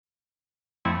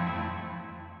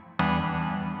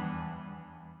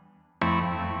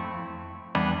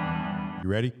You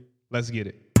ready? Let's get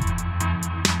it.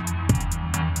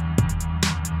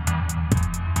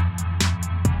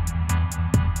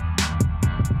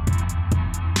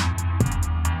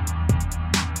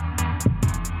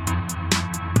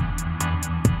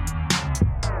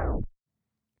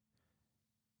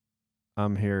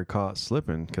 I'm here caught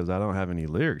slipping because I don't have any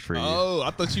lyrics for you. Oh,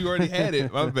 I thought you already had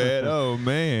it. My bad. Oh,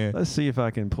 man. Let's see if I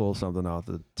can pull something off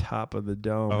the top of the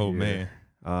dome. Oh, here.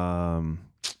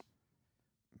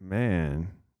 Man.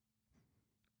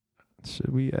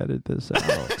 Should we edit this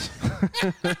out?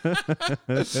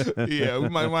 Yeah, we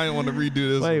might want to redo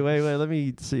this. Wait. Let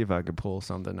me see if I can pull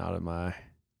something out of my.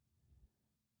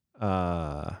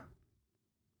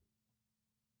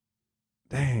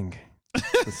 Dang.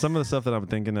 Some of the stuff that I'm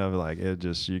thinking of, like, you're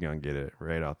gonna get it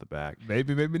right off the back.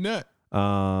 Maybe not.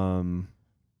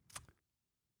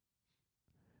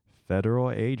 Federal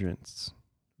agents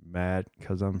mad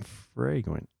because I'm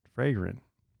fragrant.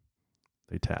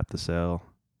 They tap the cell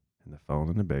and the phone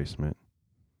in the basement.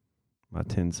 My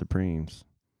 10 Supremes,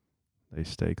 they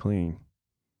stay clean.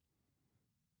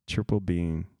 Triple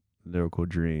beam, lyrical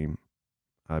dream,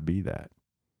 I be that.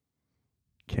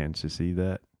 Can't you see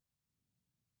that?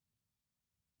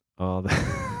 All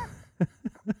that.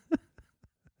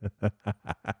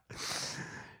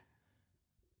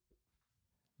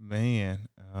 Man.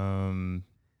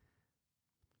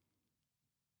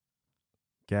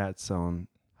 Gats on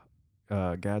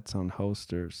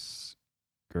holsters,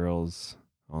 girls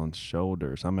on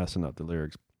shoulders. I'm messing up the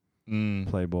lyrics.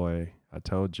 Playboy, I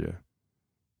told you,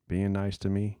 being nice to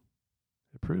me,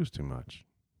 it proves too much.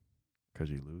 'Cause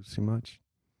you lose too much.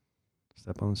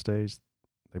 Step on stage,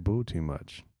 they boo too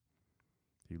much.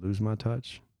 You lose my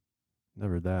touch,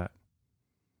 never that.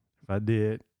 If I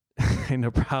did, ain't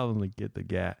no problem to get the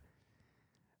gat.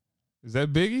 Is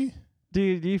that Biggie?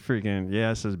 Dude, you freaking, yeah,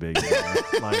 this is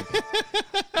Biggie. Like,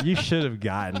 you should have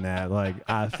gotten that, like,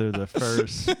 after the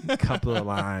first couple of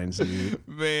lines, dude.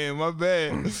 Man, my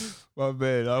bad. My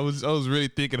bad. I was really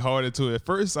thinking hard into it. At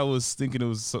first, I was thinking it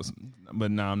was,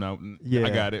 but now I'm not. Yeah.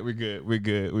 I got it. We're good.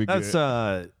 That's,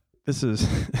 this is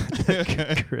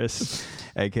Chris,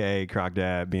 a.k.a. Croc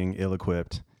Dad, being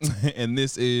ill-equipped. And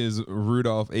this is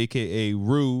Rudolph, a.k.a.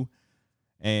 Rue.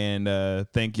 And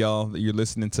thank y'all that you're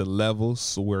listening to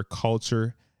Levels, where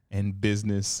culture and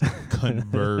business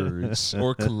converge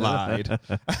or collide.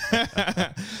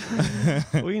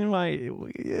 We might,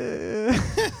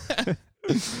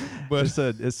 but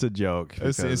it's a joke.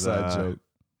 It's an inside joke.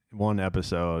 One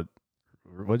episode.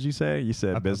 What'd you say? You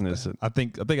said business. I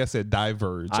think I said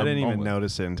diverge. I didn't even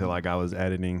notice it until like I was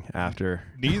editing after.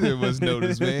 Neither of us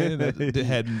noticed, man. That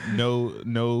had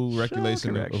no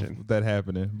recollection of that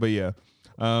happening. But yeah.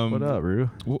 What up, Rue?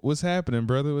 What's happening,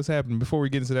 brother? What's happening? Before we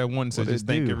get into that, one, so just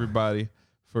thank everybody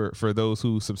for those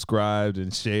who subscribed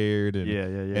and shared and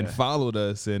and followed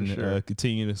us and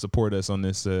continue to support us on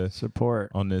this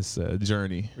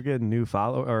journey. We're getting new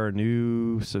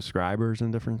subscribers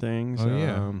and different things. Oh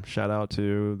yeah! Shout out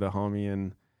to the homie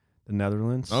in the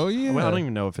Netherlands. Oh yeah! Well, I don't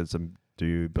even know if it's a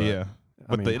dude, but yeah.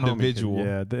 But the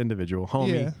individual, the individual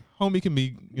homie. Yeah. Homie can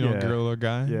be, girl or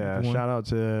guy. Yeah. Shout out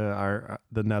to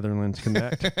the Netherlands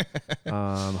Connect.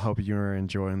 Hope you are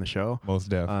enjoying the show. Most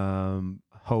definitely.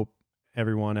 Hope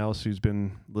everyone else who's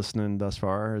been listening thus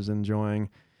far is enjoying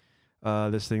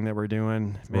this thing that we're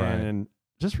doing, man. Right. And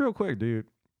just real quick, dude,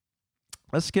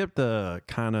 let's skip the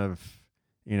kind of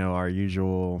our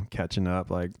usual catching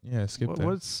up. Like, skip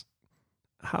that.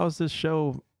 How's this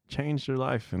show changed your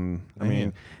life? And I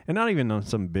mean, and not even on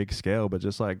some big scale, but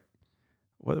just like,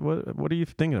 what are you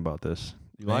thinking about this?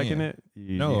 You liking it?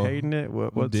 You hating it?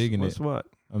 I'm digging it. What?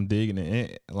 I'm digging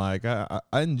it. Like I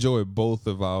enjoy both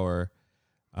of our,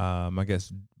 I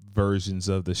guess, versions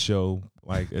of the show,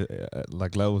 like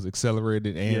Levels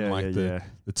Accelerated and the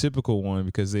typical one,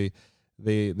 because they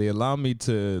allow me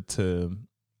to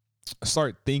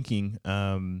start thinking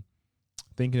about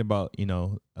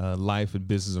life and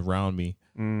business around me,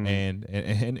 and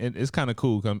it's kind of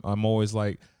cool. I'm always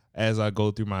like, as I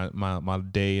go through my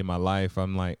day and my life,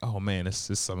 I'm like, oh man, this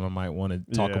is something I might want to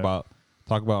talk about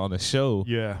on the show.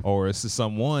 Yeah. Or it's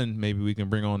someone maybe we can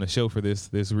bring on the show for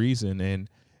this reason. And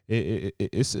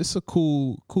it's a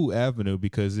cool avenue,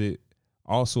 because it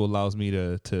also allows me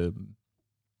to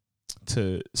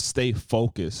stay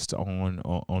focused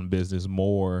on business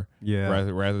more. Yeah.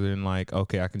 Rather than like,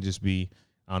 okay, I can just be,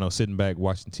 I don't know, sitting back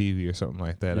watching TV or something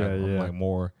like that. I'm like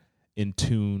more in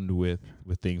tune with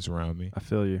things around me. I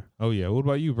feel you. Oh yeah. What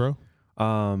about you, bro?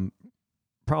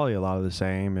 Probably a lot of the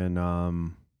same.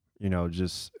 And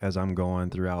just as I'm going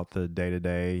throughout the day to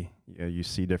day, you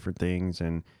see different things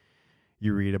and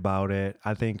you read about it.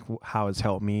 I think how it's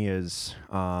helped me is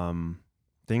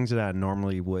things that I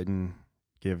normally wouldn't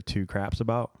give two craps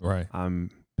about. Right. I'm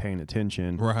paying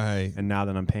attention. Right. And now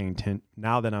that I'm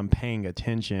paying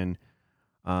attention,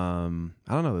 I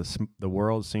don't know, the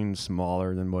world seems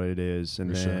smaller than what it is,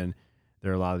 and then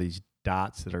there are a lot of these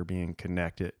dots that are being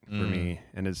connected for me,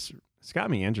 and it's got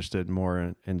me interested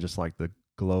more in just like the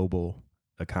global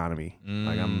economy.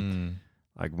 Like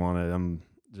I'm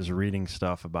just reading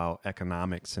stuff about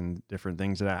economics and different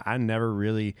things that I never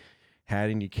really had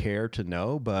any care to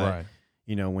know, but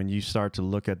you know, when you start to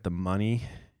look at the money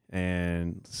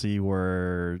and see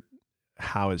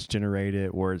how it's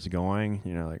generated, where it's going,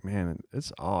 you know, like, man,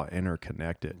 it's all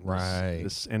interconnected. Right.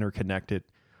 This interconnected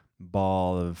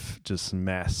ball of just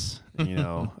mess, you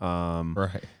know.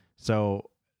 Right. So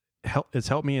it's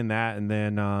helped me in that, and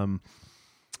then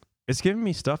it's given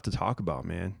me stuff to talk about,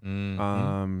 man.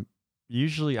 Mm-hmm.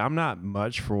 Usually I'm not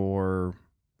much for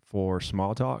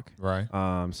small talk. Right.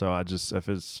 So I just, if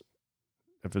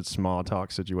it's small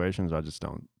talk situations, I just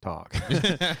don't talk.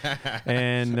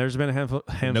 And there's been a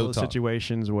handful of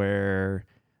situations where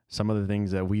some of the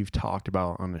things that we've talked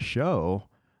about on the show,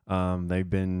 they've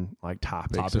been like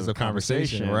topics of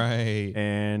conversation. Right.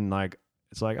 And like,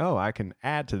 it's like, oh, I can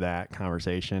add to that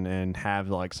conversation and have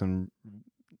like some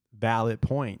valid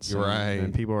points. Right.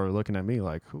 And people are looking at me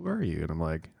like, who are you? And I'm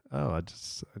like, oh,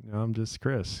 I'm just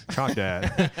Chris, Croc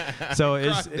Dad. So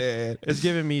it's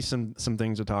giving me some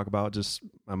things to talk about just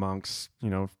amongst, you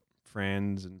know,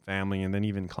 friends and family, and then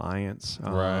even clients.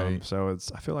 Right. So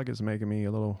I feel like it's making me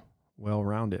a little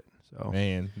well-rounded. So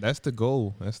man, that's the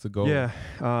goal. Yeah.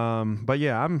 But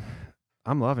yeah,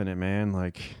 I'm loving it, man.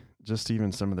 Like just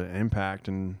even some of the impact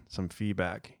and some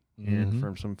feedback hearing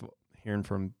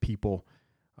from people.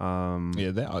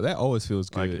 Yeah, that always feels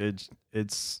good. Like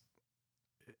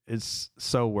it's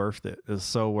so worth it. It's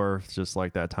so worth just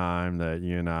like that time that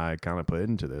you and I kind of put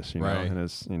into this, you know, and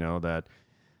it's, you know, that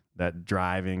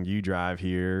driving, you drive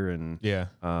here, and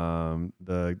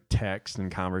the texts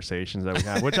and conversations that we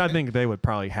have, which I think they would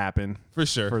probably happen for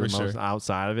sure, for the most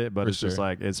outside of it, but it's just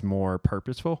like, it's more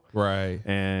purposeful. Right.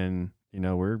 And, you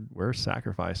know, we're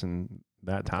sacrificing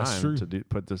that time to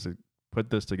put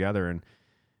this together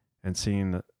and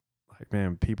seeing that, like,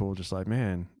 man, people just like,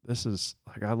 man, this is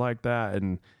like, I like that.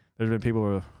 And there's been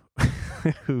people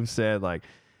who've said, like,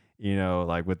 you know,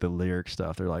 like with the lyric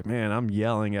stuff, they're like, man, I'm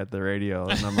yelling at the radio.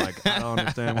 And I'm like, I don't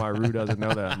understand why Rue doesn't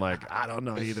know that. I'm like, I don't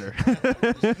know either.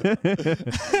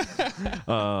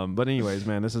 But anyways,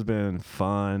 man, this has been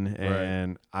fun.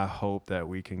 And I hope that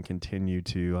we can continue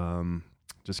to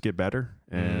just get better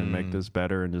and make this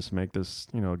better, and just make this,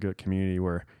 you know, a good community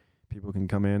where people can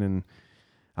come in and,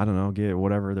 I don't know, get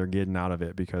whatever they're getting out of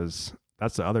it, because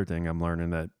that's the other thing I'm learning,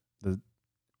 that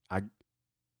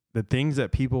the things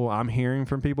that I'm hearing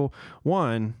from people,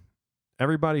 one,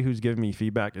 everybody who's giving me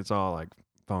feedback, it's all like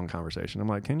phone conversation. I'm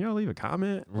like, can y'all leave a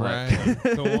comment? Right. Like,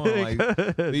 come on,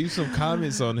 like leave some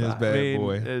comments on his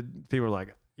boy. People are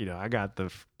like, you know, I got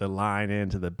the line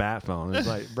into the bat phone. It's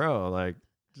like, bro, like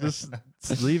just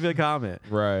leave a comment.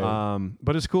 Right.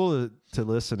 But it's cool to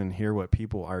listen and hear what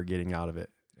people are getting out of it.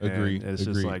 Agreed. It's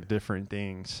just like different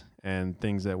things, and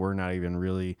things that we're not even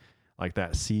really, like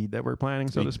that seed that we're planting,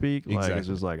 so to speak. Exactly. Like, it's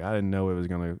just like, I didn't know it was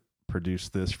going to produce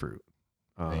this fruit.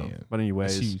 But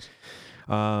anyways,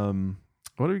 what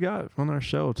do we got on our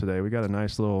show today? We got a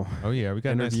nice little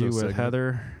interview with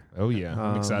Heather. Oh yeah,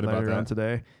 I'm excited about that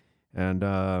today. And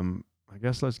I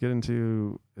guess let's get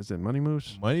into, is it Money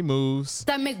Moves? Money Moves.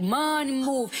 That make money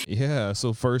move. Yeah.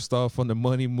 So first off, on the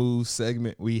Money Moves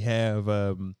segment, we have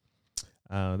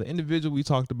the individual we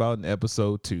talked about in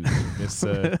episode 2, Miss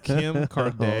Kim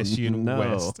Kardashian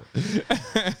West.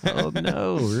 Oh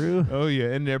no, Rue. Oh yeah,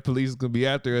 internet police is gonna be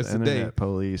after us today. Internet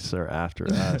police are after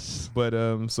us. But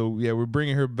so yeah, we're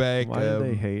bringing her back. Why do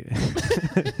they hate?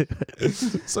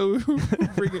 So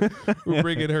we're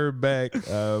bringing her back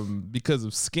because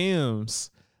of Skims.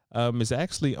 Is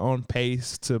actually on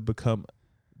pace to become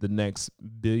the next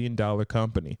 $1 billion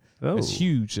company. Oh, it's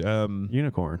huge.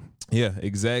 Unicorn. Yeah,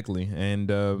 exactly.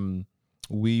 And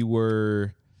we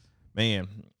were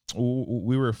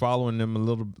following them a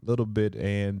little bit,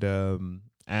 and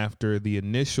after the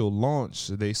initial launch,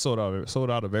 they sold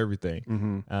out of everything.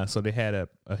 Mm-hmm. So they had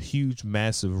a huge,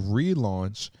 massive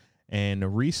relaunch and a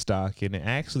restock, and it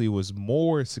actually was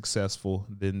more successful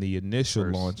than the initial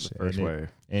launch. The first wave.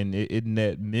 and it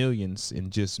net millions in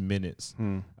just minutes.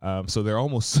 So they're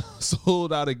almost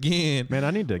sold out again. Man,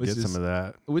 I need to get some of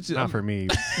that. Which is not for me,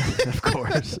 of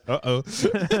course.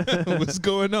 What's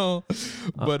going on?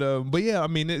 But yeah, I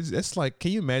mean, it's like,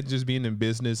 can you imagine just being in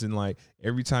business and like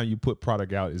every time you put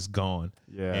product out, it's gone.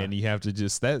 Yeah, and you have to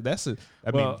just I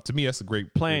mean, to me, that's a great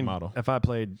model. If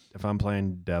I'm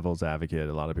playing devil's advocate,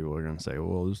 a lot of people are going to say,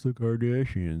 "Well, it's the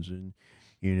Kardashians," and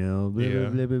blah, blah,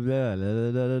 blah, blah, blah,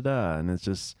 blah, blah, blah, and it's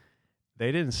just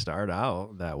they didn't start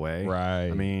out that way, right?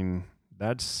 I mean,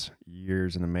 that's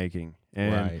years in the making,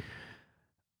 and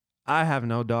I have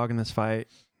no dog in this fight,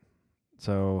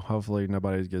 so hopefully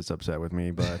nobody gets upset with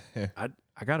me. But I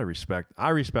gotta respect. I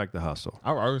respect the hustle.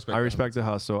 I respect the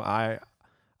hustle.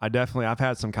 I definitely. I've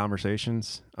had some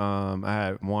conversations. I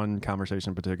had one conversation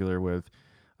in particular with,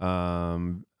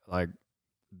 like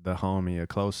the homie, a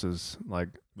closest like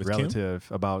with relative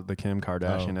Kim? About the Kim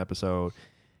Kardashian episode,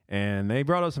 and they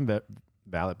brought up some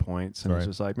valid points, and it's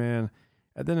just like, man,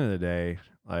 at the end of the day,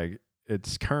 like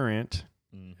it's current,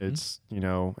 it's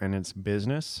and it's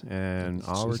business, and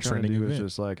all we're trying to do is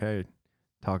just like, hey,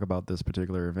 talk about this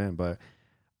particular event, but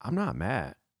I'm not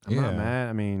mad. I'm not mad.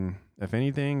 I mean, if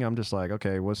anything, I'm just like,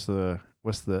 okay, what's the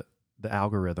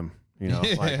algorithm?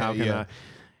 Like how can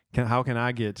how can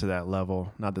I get to that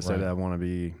level? Not to say that I want to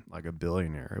be like a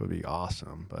billionaire. It would be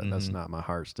awesome, but that's not my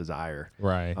heart's desire.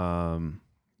 Right.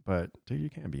 But dude, you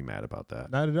can't be mad about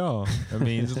that. Not at all. I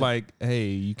mean, it's like, hey,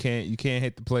 you can't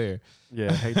hate the player.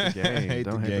 Yeah, hate the game.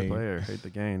 Don't hate the player. Hate the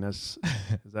game. Is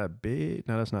that big?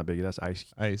 No, that's not big. That's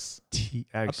Ice T.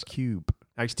 Yeah.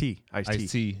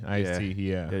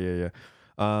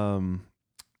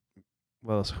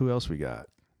 Well, who else we got?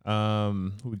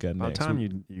 Who we got next? By the time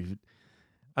you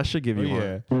I should give you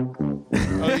one.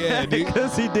 Oh yeah, dude.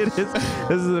 Because he did his.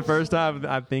 This is the first time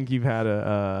I think you've had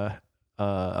a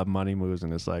money moves,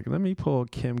 and it's like, let me pull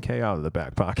Kim K out of the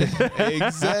back pocket.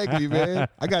 Exactly, man.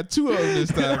 I got two of them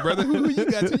this time, brother. Who you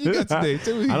got? Who you got today?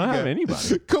 I don't have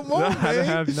anybody. Come on, man. I don't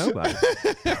have nobody.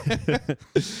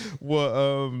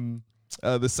 Well,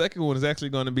 the second one is actually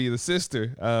going to be the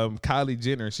sister, Kylie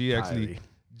Jenner. She actually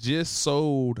just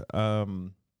sold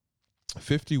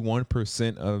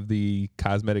 51% of the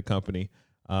cosmetic company,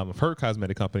 of her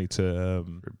cosmetic company to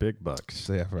for big bucks.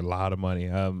 Yeah, for a lot of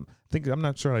money. I think, I'm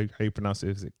not sure how you pronounce it.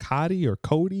 Is it Coty or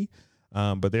Cody?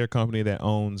 But they're a company that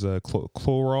owns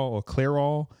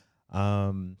Clairol,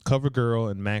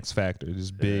 CoverGirl, and Max Factor.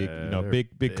 Just big,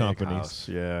 big companies. House,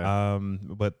 yeah.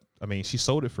 But I mean, she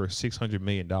sold it for $600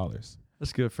 million.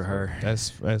 That's good for her.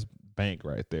 That's bank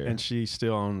right there. And she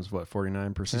still owns what,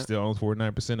 49%? She still owns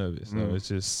 49% of it. So it's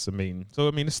just,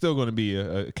 it's still going to be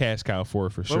a cash cow for her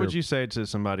for sure. What would you say to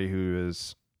somebody who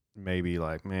is maybe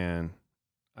like, man,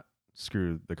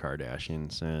 screw the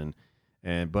Kardashians,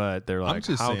 but they're like,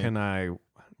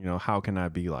 how can I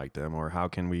be like them, or how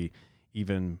can we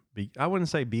even be? I wouldn't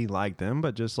say be like them,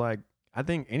 but just like, I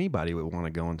think anybody would want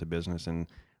to go into business and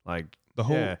like the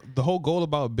whole goal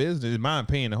about business, in my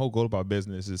opinion, the whole goal about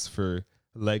business is for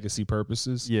legacy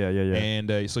purposes. Yeah.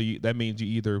 And so that means you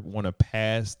either want to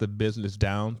pass the business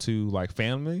down to like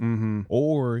family,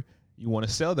 or you want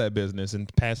to sell that business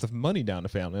and pass the money down to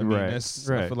family. I mean, I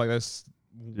feel like that's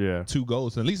two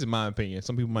goals, at least in my opinion.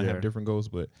 Some people might have different goals,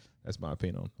 but that's my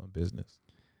opinion on business.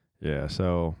 Yeah.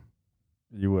 So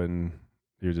you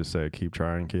just say, keep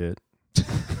trying, kid.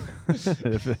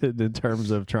 In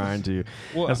terms of trying to,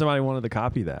 if somebody wanted to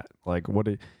copy that, like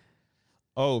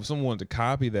if someone wanted to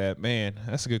copy that, man,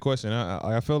 that's a good question.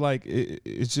 I feel like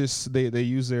it's just they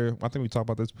use their. I think we talked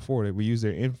about this before. They use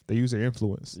their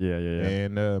influence. Yeah.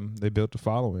 And they built the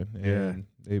following. And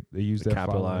they use that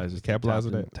capitalize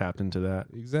on that, tapped into that.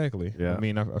 Exactly. Yeah. I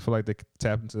mean, I feel like they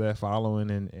tapped into that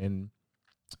following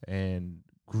and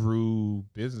grew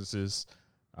businesses.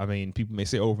 I mean, people may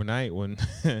say overnight when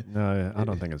no, I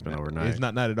don't think it's been overnight. It's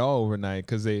not at all overnight,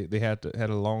 because they had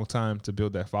a long time to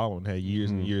build that following. Had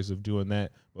years and years of doing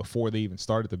that before they even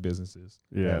started the businesses.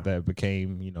 Yeah, that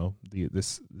became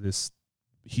this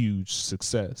huge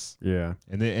success. Yeah,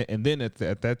 and then at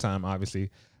that time, obviously,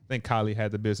 I think Kylie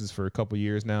had the business for a couple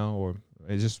years now, or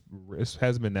it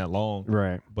hasn't been that long,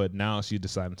 right? But now she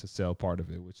decided to sell part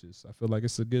of it, which is, I feel like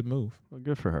it's a good move. Well,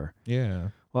 good for her.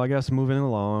 Yeah. Well, I guess moving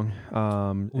along,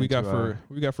 we got for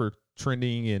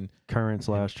trending and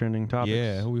current/trending topics.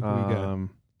 Yeah, who we got?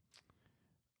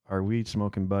 Our weed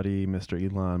smoking buddy, Mr.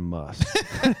 Elon Musk.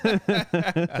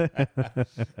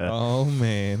 Oh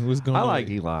man, what's going on? I like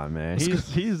Elon, man.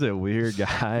 He's a weird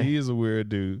guy. He is a weird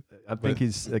dude. I think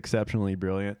he's exceptionally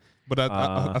brilliant. But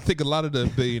I think a lot of the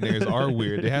billionaires are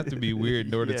weird. They have to be weird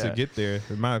in order to get there,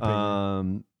 in my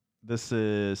opinion. this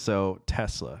is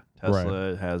Tesla.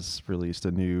 Tesla has released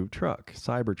a new truck,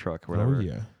 Cybertruck, or whatever. Oh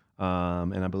yeah.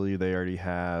 And I believe they already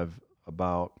have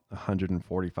about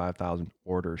 145,000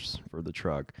 orders for the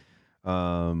truck.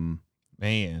 Man,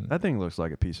 that thing looks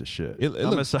like a piece of shit.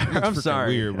 I'm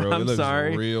sorry, weird, bro. I'm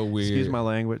sorry. Real weird. Excuse my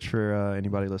language for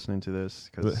anybody listening to this,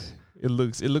 because it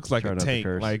looks like a tank.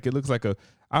 Like it looks like a.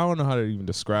 I don't know how to even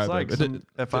describe it.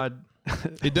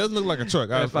 It doesn't look like a truck.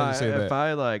 If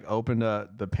I like opened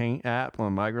up the Paint app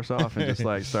on Microsoft and just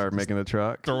like started making a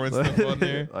truck, throwing stuff on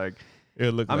there, like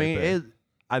it looked.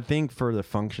 I think for the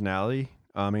functionality,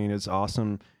 it's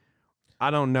awesome. I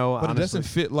don't know, but honestly. It doesn't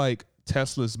fit like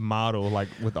Tesla's model, like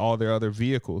with all their other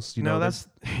vehicles. The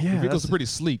vehicles are pretty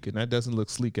sleek, and that doesn't look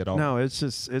sleek at all. No, it's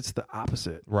the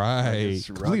opposite. Right, it's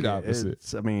complete opposite.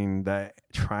 That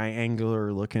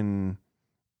triangular looking,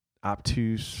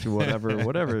 obtuse,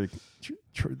 whatever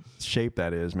shape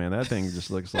that is, man. That thing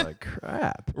just looks like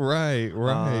crap. Right.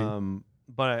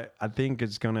 But I think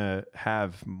it's gonna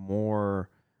have more.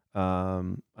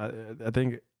 I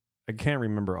think I can't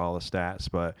remember all the stats,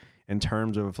 but in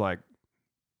terms of like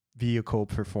vehicle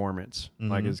performance,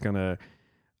 like it's gonna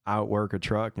outwork a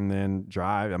truck and then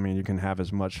drive. You can have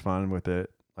as much fun with it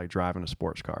like driving a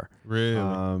sports car. Really?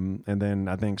 And then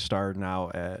I think starting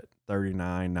out at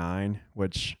 39.9,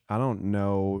 which I don't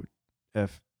know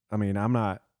if I'm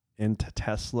not into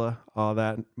Tesla all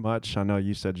that much. I know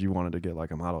you said you wanted to get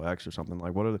like a Model X or something.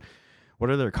 Like what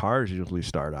are their cars usually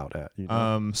start out at? You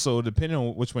know? So depending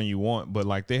on which one you want, but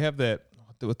like they have that.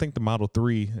 I think the Model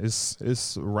 3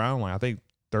 is around like I think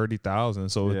 30,000.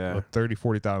 So yeah. 30,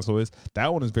 40,000. So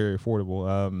that one is very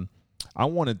affordable. I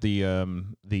wanted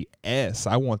the S.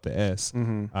 I want the S.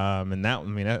 Mm-hmm. And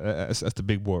that's the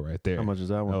big boy right there. How much is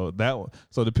that one? Oh, that one.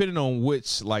 So depending on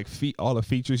which like all the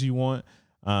features you want.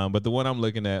 But the one I'm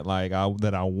looking at, like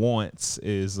that I want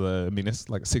is, it's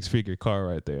like a 6-figure car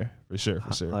right there for sure.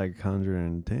 Like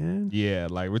 110. Yeah,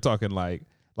 like we're talking like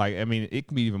it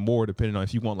can be even more depending on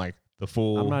if you want like the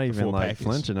full. I'm not even like package.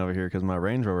 flinching over here because my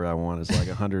Range Rover I want is like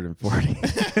 140,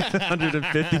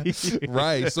 150.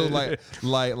 Right. So like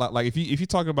if you're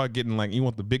talking about getting like you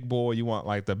want the big boy, you want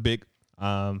like the big.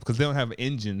 Because they don't have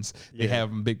engines, they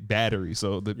have big batteries.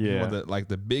 So you want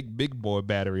the big boy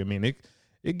battery.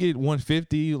 It get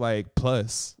 150 like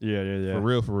plus. Yeah.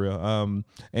 For real.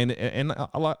 And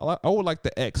I would like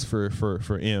the X for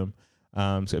M.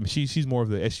 So she's more of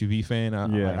the SUV fan.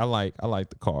 I like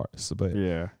the cars, but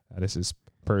this is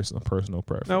personal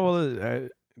preference. No, well,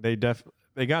 they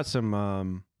got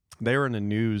some. They were in the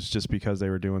news just because they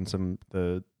were doing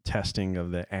the testing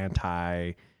of the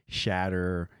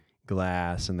anti-shatter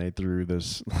glass, and they threw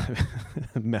this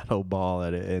metal ball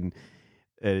at it and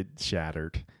it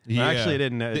shattered. Yeah. Actually, it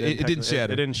didn't. It didn't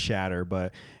shatter. It didn't shatter,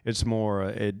 but it's more.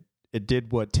 It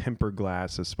did what tempered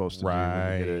glass is supposed to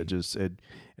do.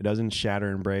 It doesn't shatter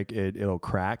and break. It'll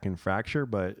crack and fracture,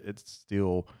 but it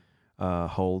still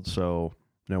holds so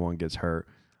no one gets hurt.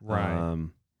 Right.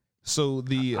 So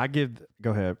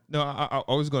go ahead. No,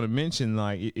 I was going to mention,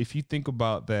 like, if you think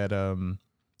about that,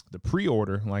 the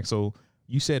pre-order, like, so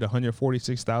you said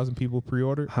 146,000 people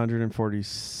pre-ordered? 140.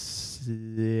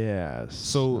 Yes.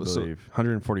 So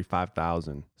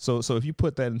 145,000. So if you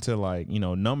put that into like,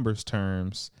 numbers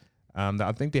terms,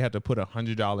 I think they had to put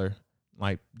 $100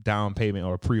 like down payment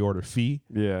or pre-order fee.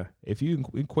 Yeah. If you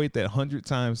equate that 100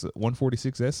 times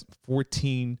 146, that's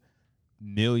 $14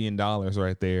 million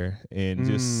right there, and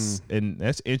and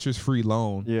that's interest-free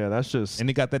loan. Yeah, and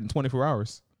they got that in 24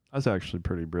 hours. That's actually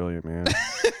pretty brilliant, man.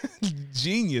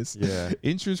 Genius. Yeah.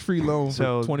 Interest-free loan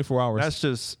for 24 hours. That's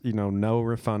just, no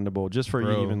refundable. Just for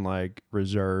you even like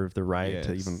reserve the right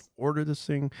to even order this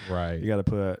thing. Right. You got to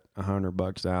put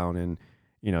 $100 down, and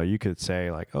you could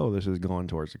say like, oh, this is going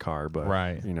towards the car,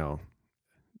 but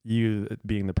you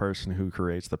being the person who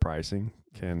creates the pricing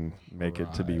can make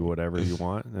it to be whatever you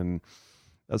want, and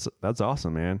that's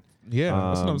awesome, man. Yeah,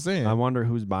 that's what I'm saying. I wonder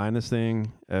who's buying this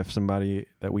thing. If somebody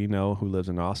that we know who lives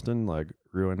in Austin, like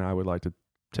Rue and I, would like to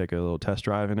take a little test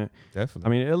drive in it.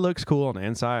 Definitely. It looks cool on the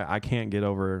inside. I can't get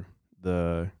over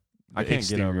the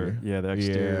exterior. The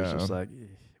exterior is just like,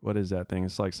 what is that thing?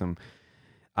 It's like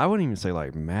I wouldn't even say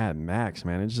like Mad Max,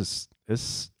 man. It's just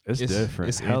it's different.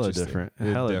 It's hella different.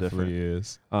 Hella different. It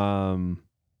is. I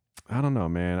don't know,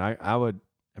 man. I would,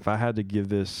 if I had to give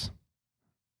this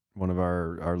one of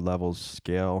our levels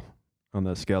scale on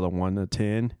the scale of 1 to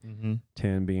 10,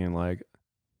 10 being like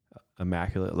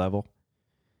immaculate level,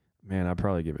 man, I'd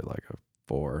probably give it like a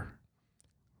 4.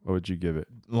 What would you give it?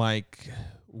 Like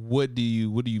what do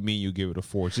you mean you give it a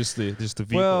 4? Just the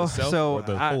vehicle itself, or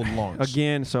the whole launch?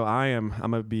 Again, so I'm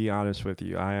gonna be honest with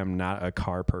you. I am not a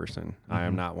car person. I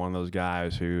am not one of those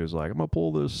guys who is like, I'm gonna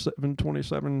pull this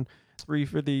 727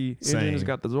 350 engine. It's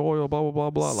got this oil, blah blah blah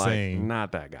blah. Like,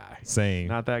 not that guy.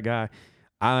 Not that guy.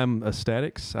 I'm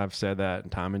aesthetics. I've said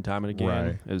that time and time again.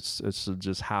 Right. It's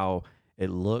just how it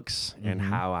looks and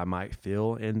how I might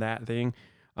feel in that thing.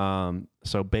 So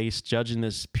judging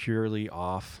this purely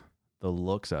off the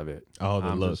looks of it. Oh,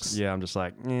 the looks. I'm just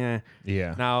like, yeah.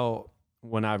 Now,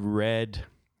 when I've read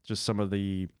just some of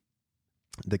the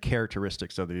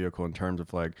characteristics of the vehicle in terms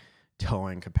of like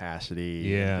towing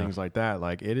capacity and things like that,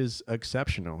 like it is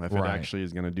exceptional if it actually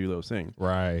is going to do those things.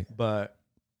 Right. But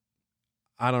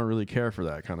I don't really care for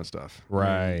that kind of stuff. Right.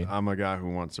 I mean, I'm a guy who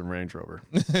wants a Range Rover.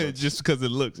 Just because it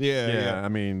looks. Yeah. I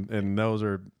mean, and those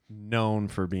are known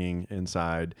for being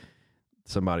inside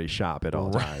somebody's shop at all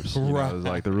times. You know, it's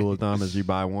like the rule of thumb is you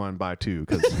buy one, buy two,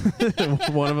 because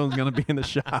one of them's going to be in the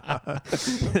shop.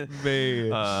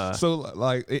 Man. So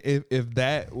like if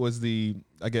that was the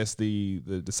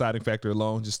deciding factor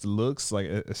alone, just the looks, like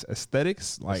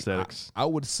aesthetics, I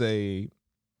would say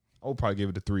I would probably give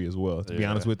it a 3 as well, to be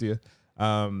honest with you.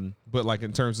 But like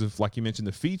in terms of, like you mentioned,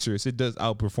 the features, it does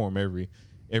outperform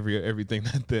everything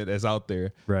that's out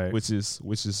there, right? Which is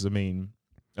I mean,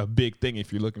 a big thing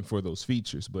if you're looking for those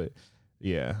features. But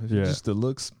just the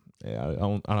looks.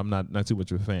 Yeah, I'm not too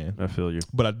much of a fan. I feel you,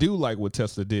 but I do like what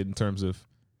Tesla did in terms of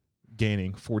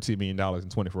gaining $14 million in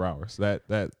 24 hours. That's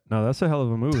a hell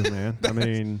of a move, man. I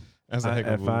mean, that's a heck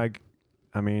of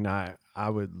a move. I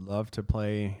would love to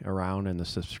play around in the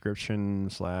subscription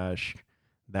 /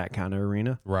 that kind of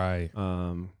arena, right?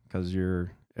 Because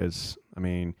it's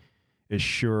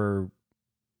sure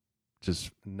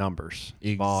just numbers,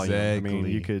 exactly. Volume. I mean,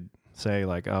 you could say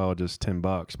like, oh, just $10,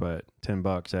 but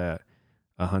 $10 at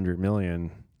 100 million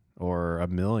or $1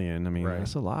 million. I mean,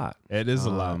 that's a lot. It is a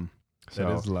lot. So,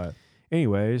 that is a lot.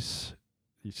 Anyways,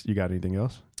 you got anything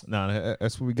else? No,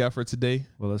 that's what we got for today.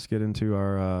 Well, let's get into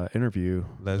our interview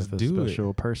with a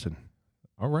special person.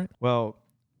 All right. Well,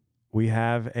 we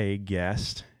have a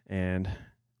guest, and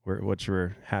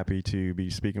we're happy to be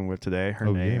speaking with today. Her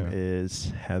name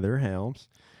is Heather Helms.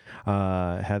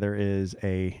 Heather is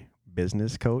a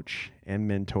business coach and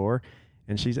mentor,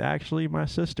 and she's actually my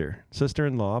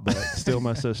sister-in-law, but still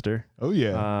my sister. Oh,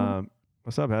 yeah.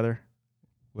 What's up, Heather?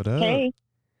 What up? Hey.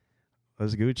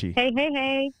 What's Gucci?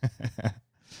 Hey.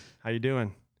 How you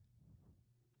doing?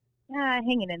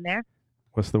 Hanging in there.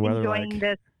 What's the weather Enjoying like?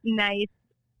 this nice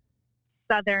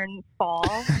southern fall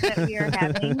that we are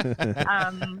having.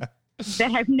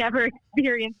 That I've never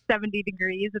experienced 70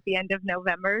 degrees at the end of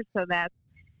November, so that's,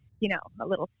 a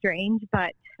little strange.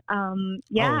 But I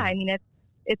mean,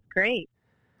 it's great.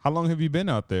 How long have you been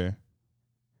out there?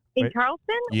 In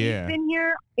Charleston? Yeah. We've been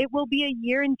here. It will be a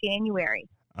year in January.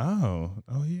 Oh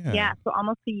yeah. Yeah, so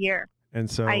almost a year. And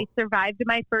so I survived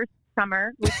my first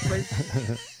summer,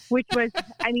 which was,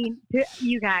 I mean,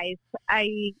 you guys,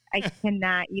 I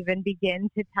cannot even begin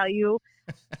to tell you.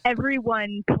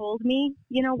 Everyone told me,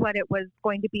 what it was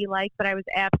going to be like, but I was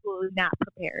absolutely not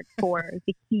prepared for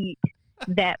the heat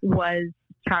that was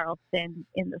Charleston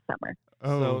in the summer.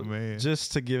 Oh, man.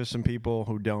 Just to give some people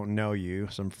who don't know you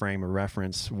some frame of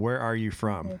reference, where are you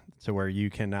from to where you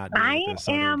cannot deal with this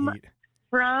southern heat?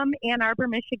 From Ann Arbor,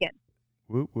 Michigan.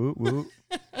 Whoop, whoop, whoop.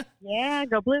 Yeah,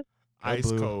 go blue. Ice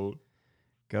cold.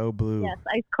 Go blue. Yes,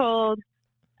 ice cold.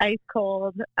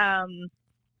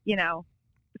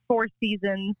 4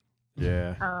 seasons.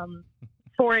 Yeah.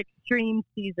 4 extreme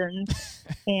seasons.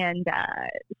 And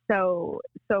so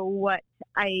what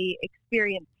I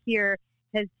experienced here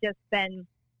has just been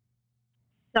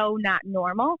so not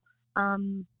normal.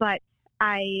 But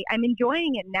I'm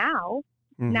enjoying it now,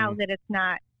 now that it's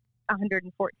not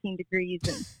 114 degrees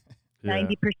and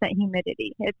 90%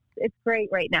 humidity. It's great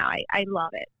right now. I love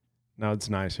it. No,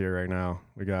 it's nice here right now.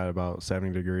 We got about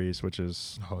 70 degrees, which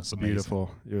is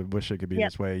beautiful. You wish it could be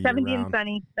this way 70 year-round. and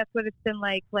sunny. That's what it's been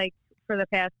like for the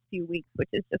past few weeks, which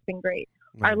has just been great.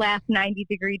 Nice. Our last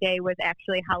 90-degree day was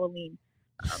actually Halloween.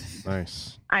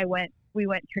 Nice. We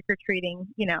went trick-or-treating,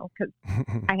 because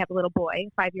I have a little boy,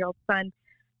 a 5-year-old son.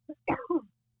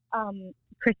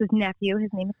 Chris's nephew,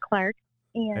 his name is Clark.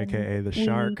 And AKA the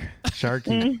shark.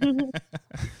 Sharky.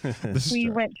 We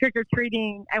went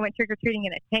trick-or-treating. I went trick-or-treating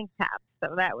in a tank top,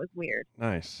 so that was weird.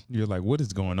 Nice. You're like, what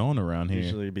is going on around here?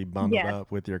 Usually be bundled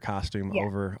up with your costume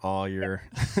over all your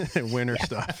winter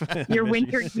stuff. Your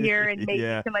winter gear, and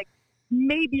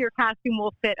maybe your costume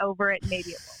will fit over it,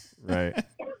 maybe it won't. Right.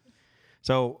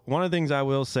 So one of the things I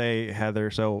will say, Heather,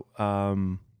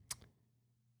 and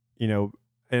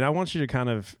I want you to kind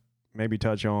of maybe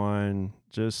touch on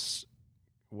just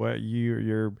what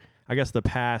your I guess the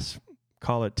past,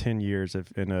 call it 10 years,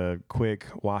 if in a quick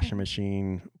washing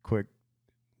machine, quick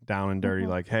down and dirty,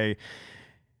 like, hey,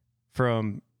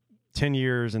 from 10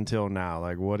 years until now,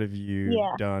 like, what have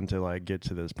you done to like get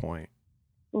to this point?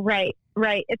 Right.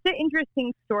 It's an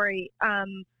interesting story,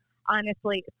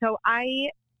 honestly. So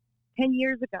 10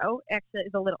 years ago, actually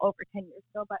it's a little over 10 years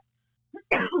ago, but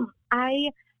I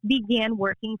began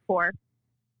working for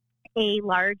a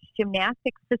large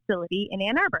gymnastics facility in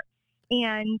Ann Arbor.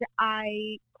 And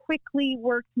I quickly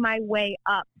worked my way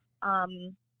up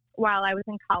while I was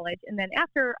in college. And then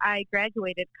after I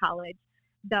graduated college,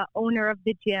 the owner of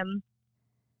the gym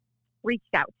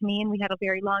reached out to me, and we had a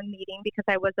very long meeting because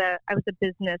I was a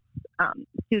business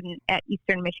student at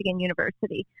Eastern Michigan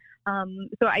University.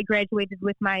 So I graduated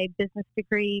with my business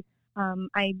degree.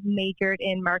 I majored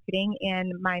in marketing,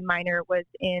 and my minor was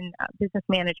in business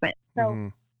management.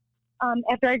 So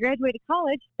after I graduated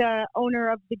college, the owner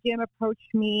of the gym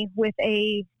approached me with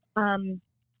a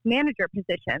manager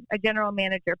position, a general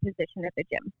manager position at the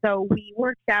gym. So we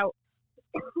worked out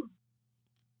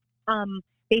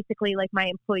basically like my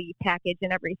employee package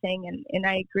and everything, and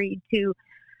I agreed to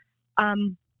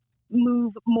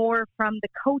move more from the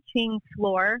coaching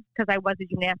floor, because I was a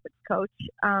gymnastics coach,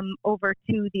 over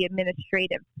to the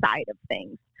administrative side of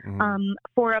things.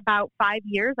 For about 5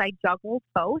 years, I juggled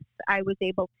both. I was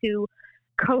able to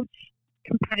coach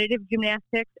competitive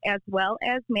gymnastics as well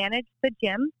as manage the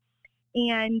gym.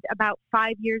 And about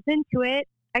 5 years into it,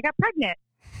 I got pregnant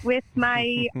with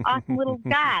my awesome little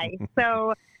guy.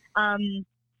 So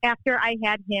after I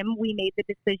had him, we made the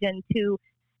decision to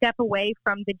step away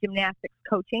from the gymnastics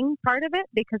coaching part of it,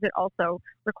 because it also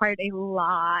required a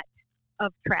lot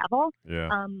of travel,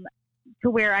 to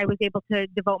where I was able to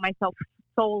devote myself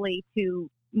solely to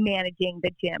managing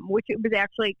the gym, which it was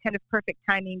actually kind of perfect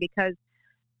timing, because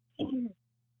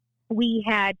we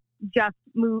had just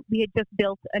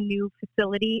built a new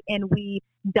facility, and we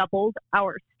doubled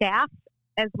our staff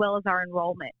as well as our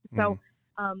enrollment. So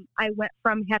I went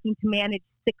from having to manage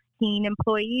 16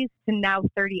 employees to now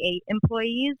 38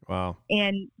 employees. Wow.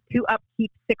 And to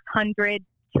upkeep 600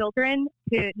 children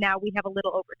to now we have a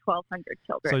little over 1,200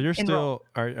 children. So you're still,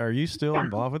 are you still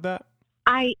involved with that?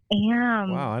 I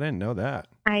am. Wow, I didn't know that.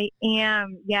 I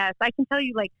am, yes. I can tell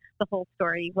you like the whole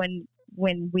story when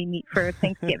we meet for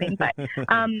Thanksgiving. But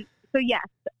so yes,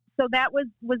 so that was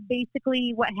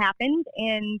basically what happened,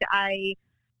 and I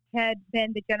had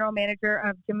been the general manager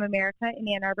of Gym America in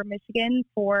Ann Arbor, Michigan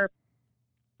for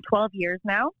 12 years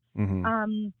now.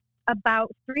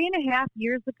 About 3.5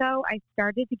 years ago, I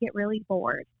started to get really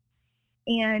bored,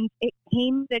 and it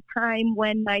came the time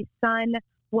when my son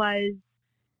was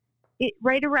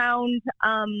right around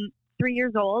 3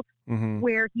 years old,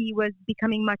 where he was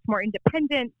becoming much more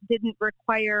independent, didn't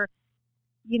require,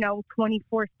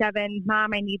 24/7,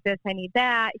 Mom, I need this, I need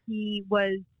that. He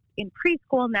was in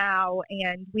preschool now,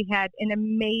 and we had an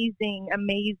amazing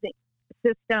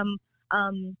system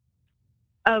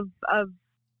of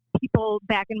people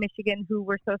back in Michigan who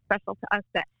were so special to us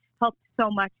that helped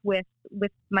so much with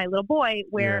my little boy,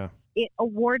 where it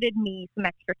awarded me some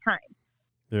extra time.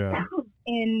 Yeah.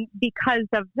 And because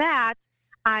of that,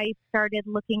 I started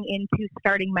looking into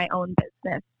starting my own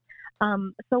business.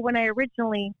 So when I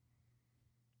originally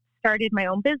started my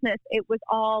own business, it was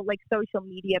all like social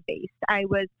media based. I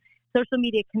was social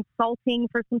media consulting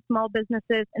for some small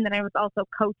businesses, and then I was also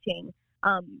coaching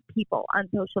people on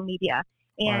social media.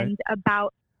 And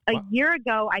about a year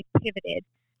ago, I pivoted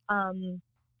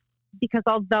because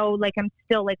although like I'm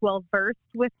still like well versed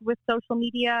with social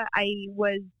media, I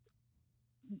was,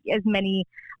 as many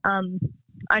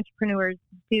entrepreneurs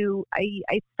do,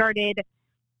 I started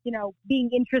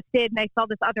being interested, and I saw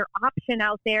this other option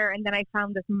out there, and then I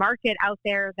found this market out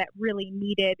there that really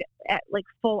needed like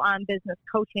full-on business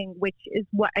coaching, which is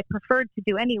what I preferred to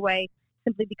do anyway,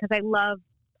 simply because I love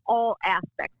all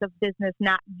aspects of business,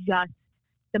 not just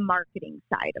the marketing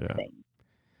side of things.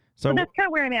 So that's kind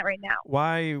of where I'm at right now.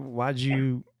 Why'd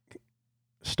you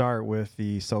start with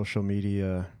the social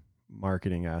media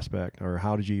marketing aspect, or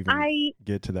how did you even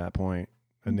get to that point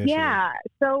initially? Yeah,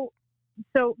 so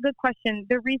good question.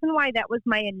 The reason why that was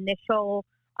my initial,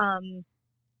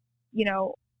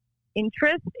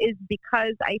 interest is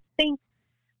because I think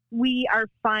we are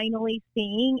finally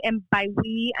seeing, and by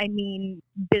we, I mean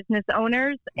business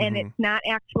owners, and it's not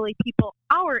actually people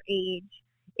our age.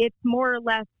 It's more or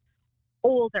less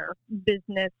older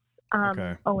business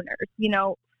owners,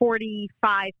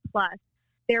 45 plus.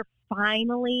 They're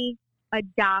finally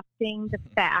adopting the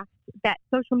fact that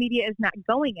social media is not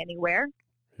going anywhere.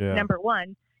 Number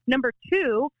one. Number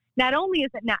two, not only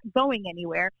is it not going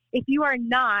anywhere, if you are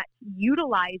not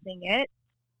utilizing it,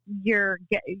 you're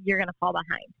going to fall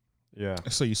behind. Yeah.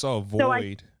 So you saw a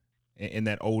void in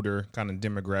that older kind of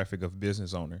demographic of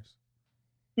business owners.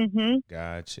 Mm-hmm.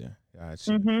 Gotcha.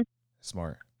 Mm-hmm.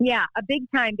 Smart. Yeah, a big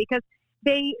time, because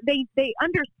they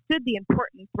understood the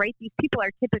importance, right? These people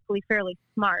are typically fairly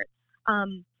smart,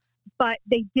 but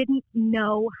they didn't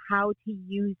know how to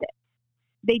use it.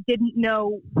 They didn't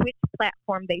know which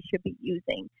platform they should be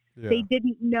using. Yeah. They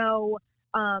didn't know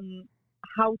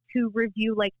how to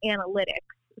review like analytics.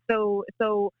 So,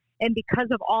 and because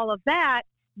of all of that,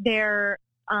 their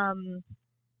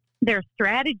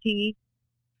strategy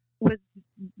was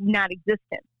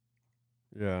non-existent.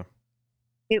 Yeah.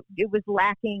 It was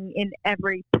lacking in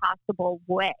every possible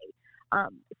way.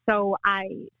 So I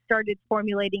started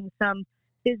formulating some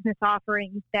business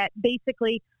offerings that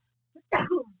basically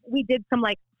we did some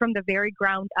like from the very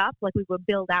ground up, like we would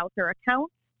build out their account.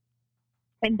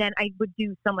 And then I would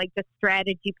do some like just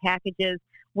strategy packages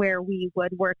where we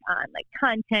would work on like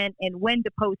content and when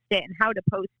to post it and how to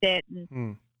post it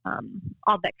and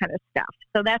all that kind of stuff.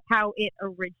 So that's how it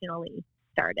originally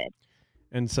started.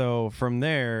 And so from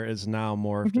there is now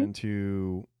morphed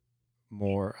into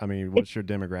more, I mean, what's your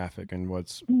demographic and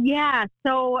what's... Yeah.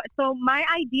 So my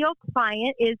ideal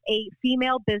client is a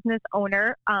female business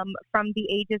owner from the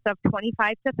ages of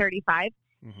 25 to 35.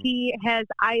 Mm-hmm. She has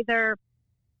either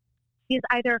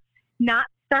not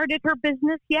started her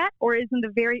business yet or is in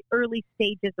the very early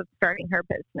stages of starting her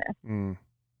business. Mm.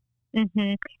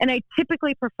 Mm-hmm. And I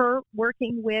typically prefer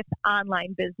working with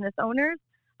online business owners.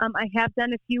 I have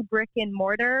done a few brick and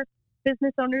mortar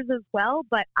business owners as well,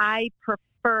 but I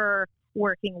prefer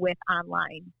working with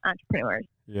online entrepreneurs.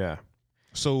 Yeah.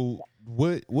 So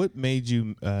what made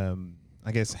you,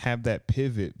 I guess, have that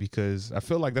pivot? Because I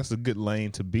feel like that's a good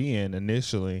lane to be in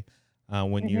initially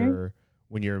when you're,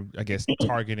 I guess,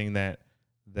 targeting that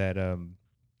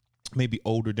maybe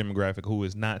older demographic who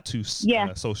is not too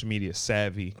social media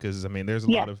savvy. Because I mean, there's a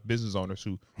lot of business owners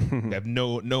who have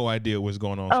no idea what's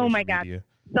going on. Oh my God, media.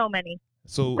 So many.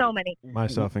 So many,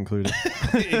 myself included.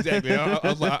 Exactly. I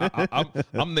was like,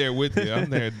 I'm there with you. I'm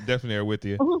definitely there with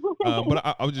you.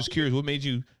 But I was just curious, what made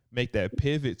you make that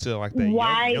pivot to like that?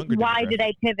 Younger why did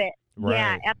I pivot? Right.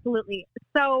 Yeah, absolutely.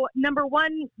 So number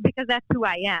one, because that's who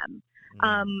I am.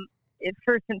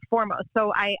 First and foremost.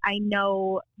 So I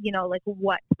know, like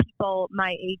what people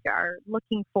my age are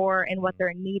looking for and what they're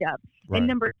in need of. Right. And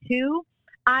number two,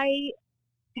 I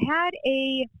had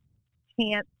a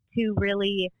chance to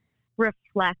really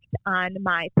reflect on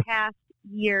my past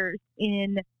years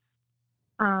in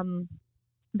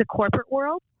the corporate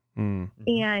world. Mm-hmm.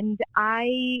 And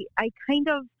I kind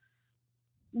of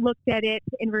looked at it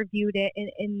and reviewed it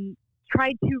and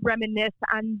tried to reminisce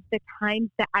on the times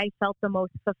that I felt the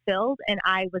most fulfilled and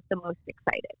I was the most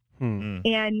excited. Mm-hmm.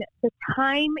 And the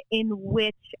time in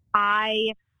which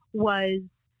I was,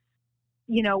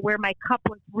 where my cup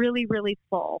was really, really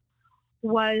full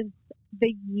was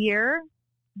the year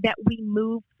that we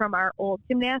moved from our old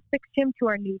gymnastics gym to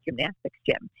our new gymnastics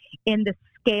gym. And the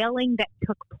scaling that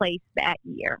took place that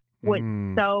year was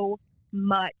so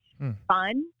much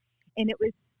fun. And it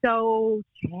was so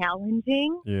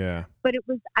challenging. Yeah. But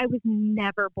I was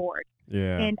never bored.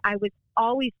 Yeah. And I was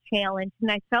always challenged. And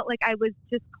I felt like I was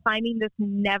just climbing this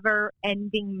never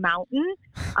ending mountain.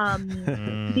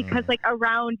 Because like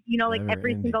around, like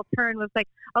every single turn was like,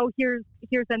 oh, here's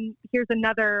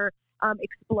another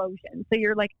explosion. So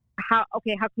you're like, how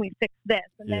can we fix this?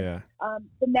 And then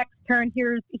the next turn,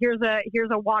 here's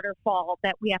a waterfall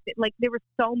that we have to, like, there were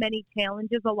so many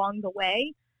challenges along the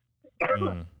way.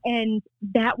 And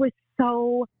that was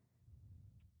so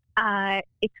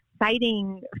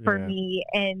exciting for me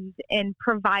and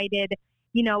provided,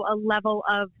 a level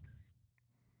of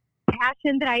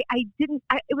passion that I didn't,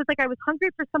 it was like I was hungry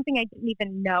for something I didn't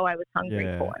even know I was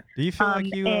hungry for. Do you feel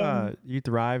like you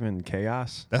thrive in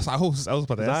chaos? That's I was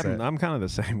about to ask that. I'm kind of the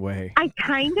same way. I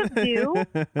kind of do.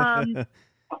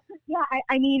 Yeah,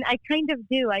 I mean, I kind of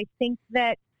do. I think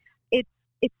that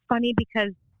it's funny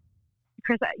because,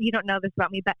 Chris, you don't know this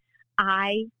about me, but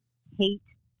I hate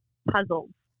puzzles.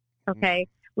 Okay.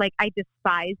 Like I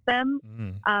despise them.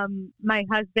 My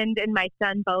husband and my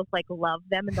son both like love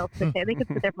them and they'll sit there. They could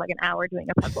sit there for like an hour doing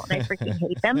a puzzle and I freaking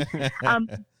hate them.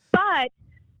 But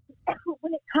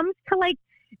when it comes to like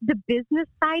the business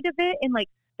side of it and like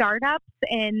startups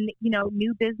and,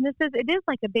 new businesses, it is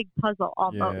like a big puzzle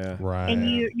almost. Yeah, right. And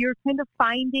you're kind of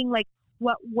finding like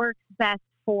what works best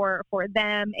for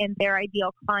them and their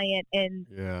ideal client. And,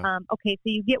 okay, so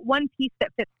you get one piece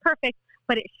that fits perfect,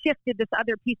 but it shifted this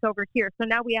other piece over here. So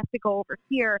now we have to go over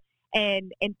here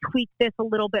and tweak this a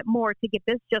little bit more to get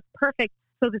this just perfect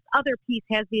so this other piece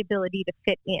has the ability to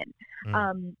fit in.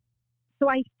 So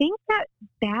I think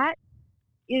that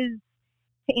is,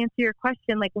 to answer your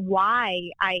question, like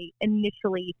why I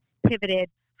initially pivoted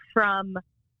from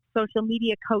social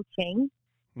media coaching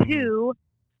to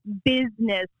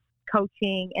business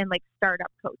coaching and like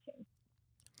startup coaching.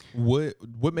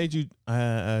 What made you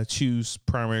choose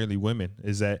primarily women?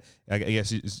 Is that, I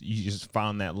guess you just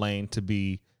found that lane to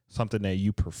be something that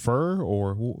you prefer,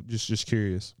 or just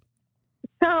curious?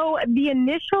 So the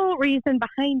initial reason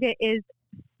behind it is,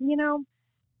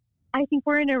 I think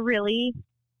we're in a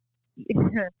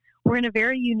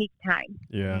very unique time.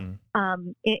 Yeah.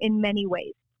 In many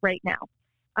ways right now.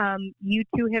 You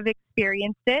two have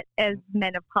experienced it as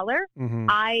men of color. Mm-hmm.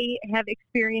 I have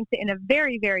experienced it in a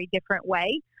very, very different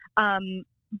way.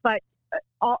 But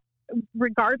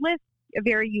regardless, a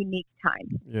very unique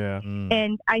time. Yeah.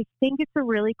 And I think it's a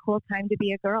really cool time to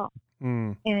be a girl.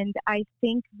 And I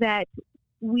think that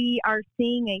we are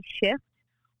seeing a shift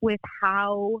with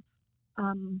how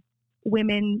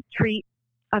women treat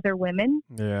other women.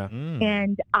 Yeah.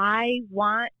 And I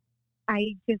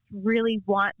just really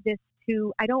want this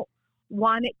to, I don't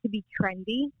want it to be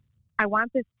trendy. I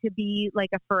want this to be like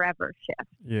a forever shift.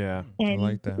 Yeah. And I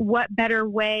like that. What better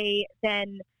way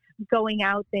than going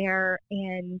out there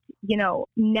and,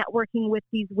 networking with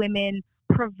these women,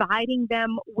 providing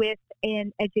them with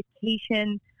an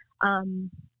education,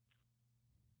 and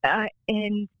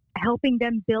helping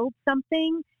them build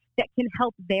something that can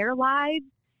help their lives,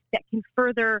 that can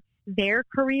further their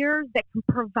careers, that can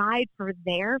provide for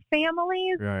their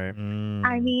families. Right.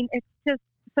 I mean, it's just,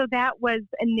 so that was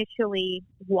initially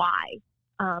why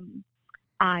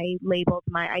I labeled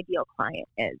my ideal client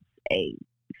as a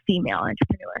female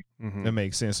entrepreneur. Mm-hmm. That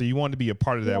makes sense. So you want to be a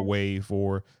part of that wave,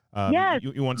 or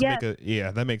you want to make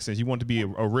that makes sense. You want to be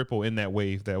a ripple in that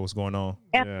wave that was going on.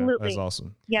 Absolutely. That's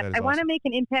awesome. Yes, I want to make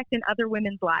an impact in other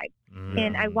women's lives,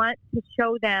 and I want to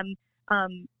show them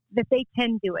that they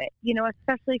can do it.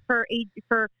 Especially for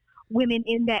women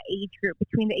in that age group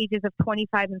between the ages of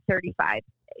 25 and 35.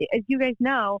 As you guys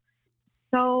know,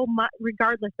 so much,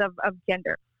 regardless of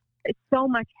gender, so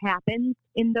much happens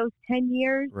in those 10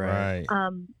 years. Right.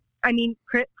 I mean,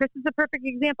 Chris is a perfect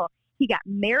example. He got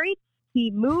married,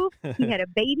 he moved, he had a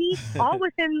baby, all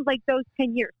within like those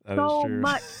 10 years. So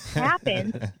much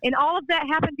happened, and all of that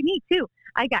happened to me too.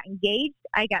 I got engaged,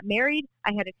 I got married,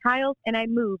 I had a child, and I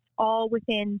moved all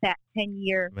within that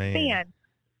 10-year span.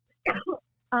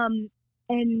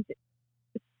 And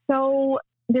so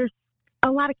there's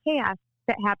a lot of chaos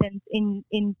that happens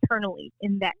internally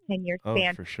in that 10-year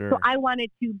span. Oh, for sure. So I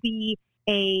wanted to be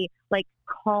a like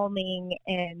calming,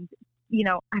 and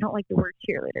I don't like the word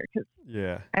cheerleader because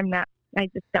I'm not. I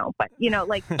just don't. But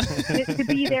like to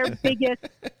be their biggest,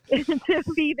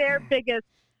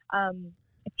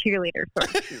 cheerleader.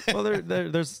 Well,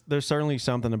 there's certainly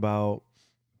something about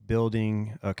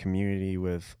building a community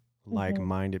with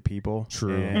like-minded people.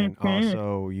 True. And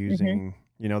also using,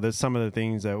 there's some of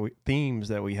the themes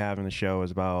that we have in the show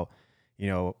is about,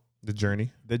 the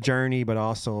journey, but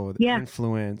also the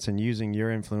influence, and using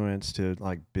your influence to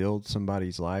like build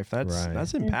somebody's life. That's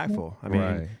impactful. I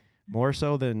mean, more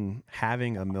so than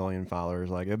having 1 million followers.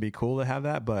 Like, it'd be cool to have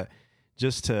that, but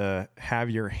just to have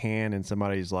your hand in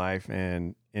somebody's life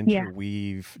and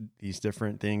interweave these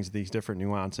different things, these different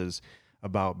nuances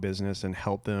about business, and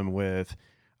help them with,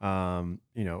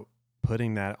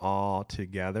 putting that all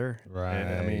together. Right.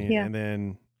 And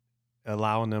then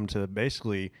allowing them to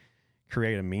basically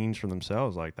create a means for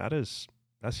themselves. Like, that's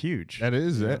huge. That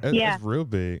is, that's real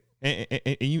big. And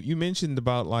you mentioned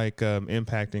about like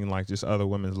impacting like just other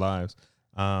women's lives.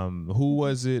 Who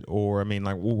was it? Or,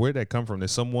 where did that come from?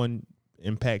 Did someone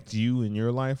impact you in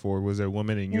your life, or was there a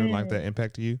woman in your life that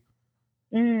impacted you?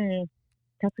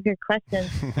 That's a good question.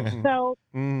 So,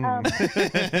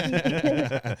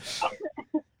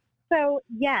 so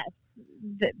yes,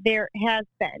 there has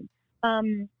been.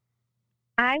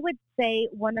 I would say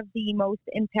one of the most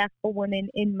impactful women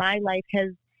in my life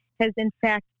has in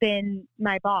fact been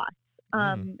my boss.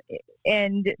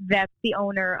 And that's the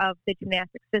owner of the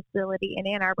gymnastics facility in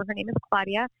Ann Arbor. Her name is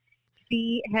Claudia.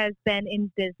 She has been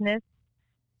in business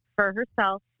for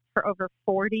herself for over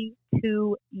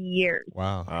 42 years.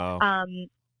 Wow.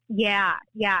 Yeah.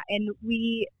 And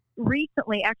we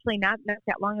recently, actually not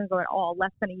that long ago at all,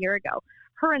 less than a year ago,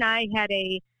 her and I had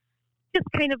just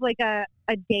kind of like a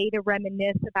day to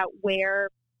reminisce about where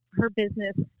her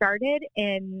business started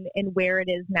and where it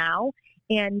is now.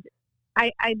 And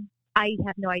I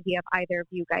have no idea if either of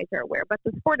you guys are aware, but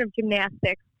the sport of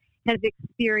gymnastics has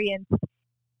experienced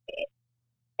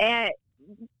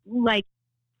like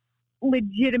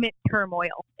legitimate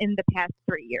turmoil in the past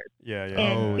 3 years. Yeah.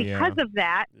 And because of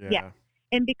that,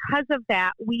 and because of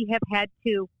that, we have had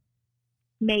to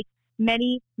make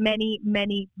many, many,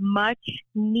 many much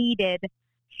needed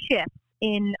shifts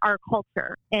in our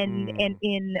culture and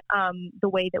in the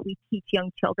way that we teach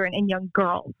young children and young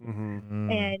girls.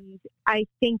 And I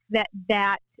think that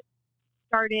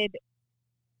started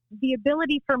the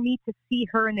ability for me to see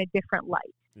her in a different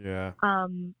light. Yeah.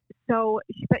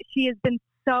 But she has been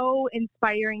so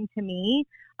inspiring to me,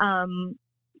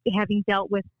 having dealt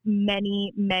with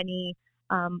many, many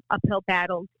uphill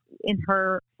battles in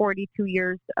her 42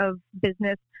 years of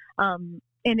business,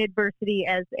 in adversity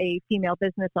as a female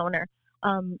business owner.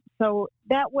 So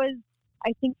that was,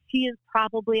 I think she is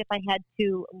probably, if I had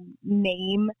to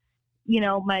name,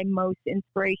 my most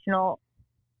inspirational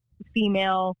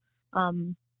female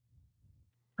person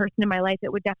in my life,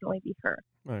 it would definitely be her.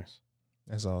 Nice.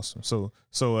 That's awesome. So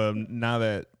now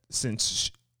that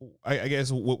I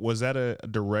guess was that a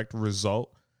direct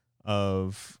result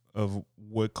of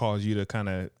what caused you to kind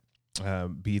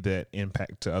of be that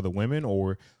impact to other women,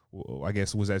 or I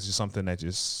guess was that just something that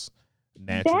just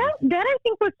naturally? That I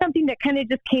think was something that kind of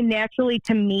just came naturally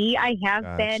to me. I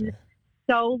have been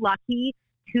so lucky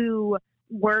to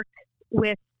work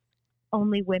with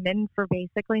only women for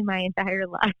basically my entire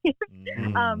life.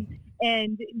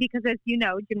 And because, as you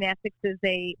know, gymnastics is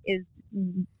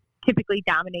typically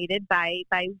dominated by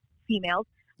females.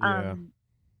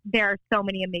 There are so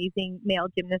many amazing male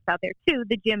gymnasts out there too.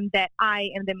 The gym that I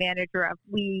am the manager of,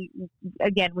 we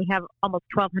have almost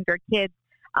 1,200 kids.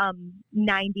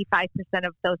 95%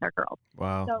 of those are girls.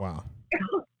 Wow. Wow.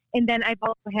 And then I've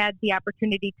also had the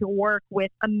opportunity to work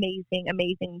with amazing,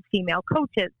 amazing female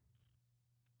coaches.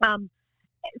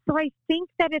 So I think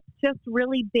that it's just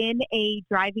really been a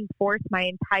driving force my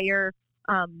entire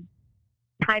time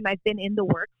I've been in the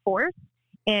workforce.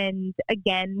 And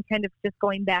again, kind of just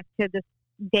going back to this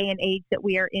day and age that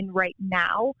we are in right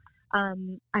now,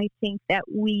 I think that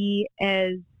we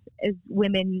as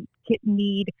women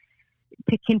need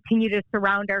to continue to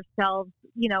surround ourselves,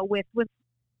 with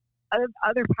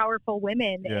other powerful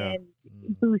women and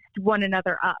boost one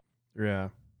another up. Yeah.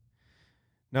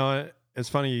 No, it's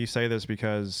funny you say this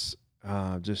because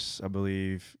I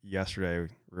believe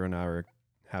yesterday, Rue and I were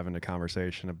having a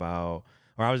conversation about,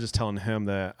 or I was just telling him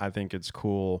that I think it's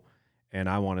cool and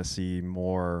I want to see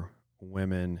more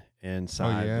women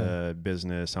inside the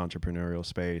business entrepreneurial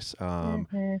space.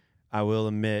 I will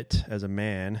admit, as a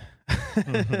man,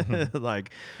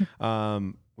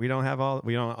 we don't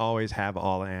always have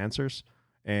all the answers.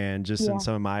 And just in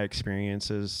some of my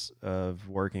experiences of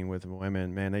working with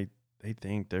women, man, they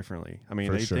think differently. I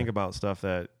mean, think about stuff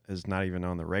that is not even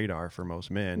on the radar for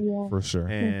most men. Yeah. For sure.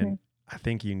 And I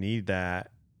think you need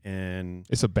that. And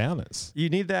it's a balance. You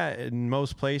need that in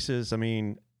most places. I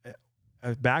mean,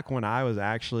 back when I was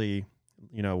actually,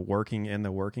 working in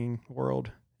the working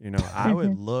world, I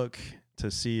would look to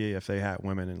see if they had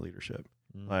women in leadership.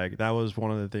 Like that was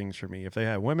one of the things for me. If they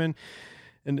had women,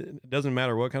 and it doesn't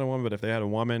matter what kind of woman, but if they had a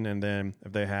woman, and then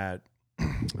if they had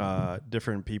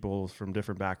different people from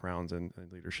different backgrounds and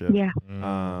leadership,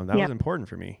 that was important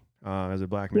for me as a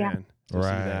black man to see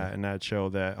that, and that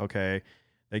showed that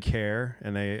they care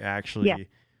and they actually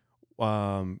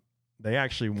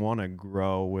want to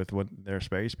grow with their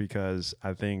space, because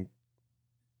I think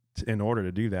in order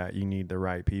to do that, you need the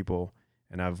right people.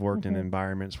 And I've worked in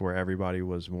environments where everybody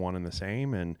was one and the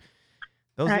same, and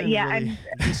those you get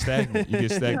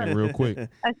stagnant real quick.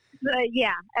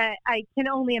 I can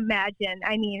only imagine.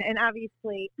 I mean, and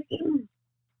obviously,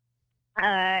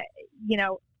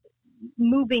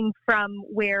 moving from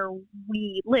where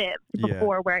we lived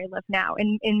before where I live now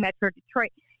in Metro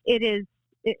Detroit, it is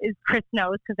Chris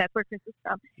knows, because that's where Chris is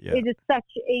from. Yeah. It is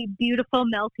such a beautiful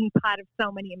melting pot of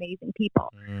so many amazing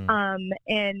people.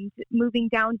 And moving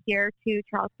down here to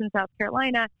Charleston, South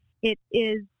Carolina, it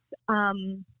is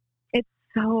it's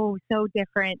so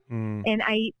different. And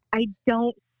I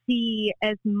don't see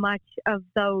as much of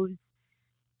those,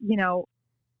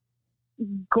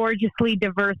 gorgeously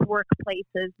diverse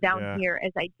workplaces down here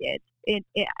as I did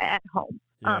at home.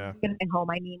 And home,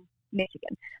 I mean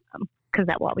Michigan. Because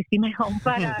that will always be my home.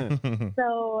 But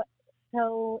so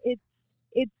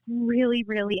it's really,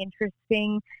 really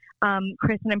interesting,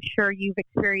 Chris, and I'm sure you've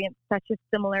experienced such a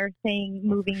similar thing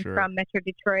moving from Metro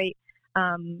Detroit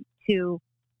to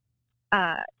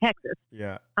Texas.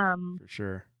 Yeah, for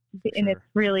sure. And it's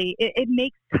really it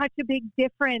makes such a big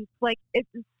difference. Like it's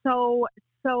so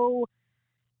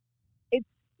it's,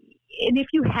 and if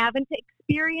you haven't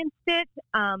experienced it,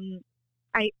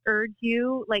 I urge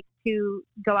you to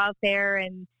go out there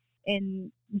and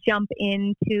jump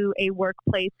into a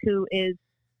workplace who is,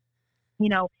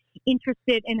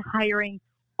 interested in hiring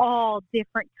all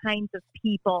different kinds of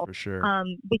people. For sure.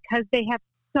 Because they have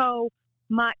so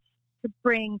much to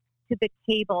bring to the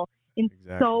table in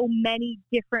so many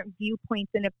different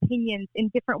viewpoints and opinions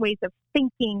and different ways of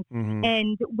thinking. Mm-hmm.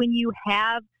 And when you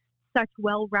have such a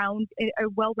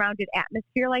well-rounded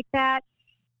atmosphere like that,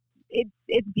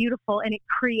 it's beautiful, and it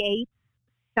creates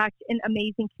such an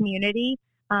amazing community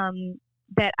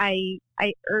that I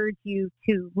urge you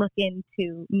to look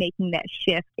into making that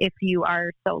shift if you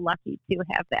are so lucky to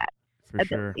have that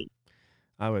ability. Sure.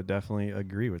 I would definitely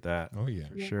agree with that. Oh, yeah.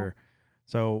 For sure.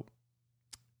 So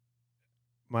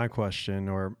my question,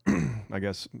 or I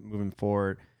guess moving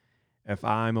forward, if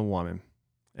I'm a woman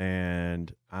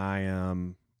and I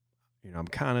am, I'm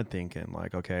kind of thinking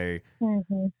like, okay,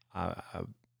 mm-hmm.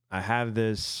 I have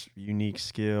this unique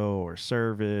skill or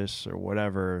service or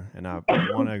whatever, and I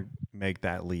want to make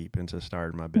that leap into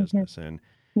starting my business.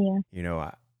 Mm-hmm.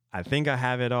 And, I think I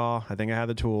have it all. I think I have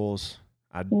the tools.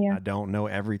 I don't know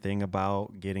everything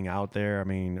about getting out there. I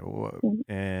mean,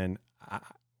 and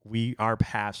our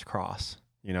paths cross.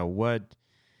 What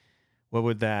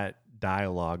would that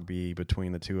dialogue be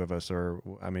between the two of us? Or,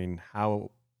 I mean,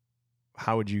 how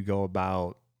would you go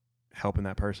about helping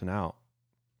that person out?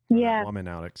 Yeah. Woman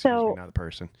out, excuse me, not the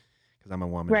person, because I'm a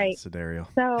woman in this scenario.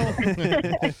 So,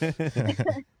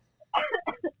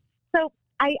 so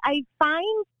I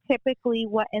find typically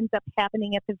what ends up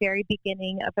happening at the very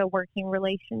beginning of a working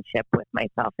relationship with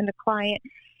myself and a client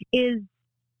is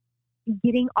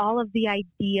getting all of the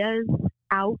ideas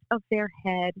out of their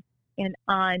head and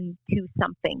onto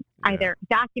something, either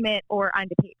document or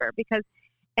onto paper. Because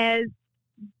as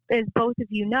both of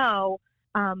you know,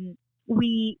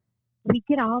 we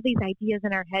get all these ideas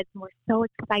in our heads and we're so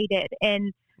excited,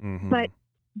 and mm-hmm. but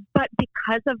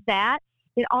because of that,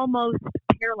 it almost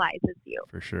paralyzes you.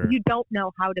 For sure. You don't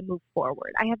know how to move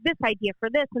forward. I have this idea for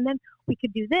this, and then we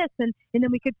could do this, and then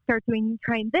we could start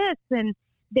trying this, and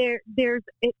there's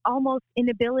almost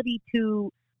inability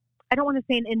to, I don't want to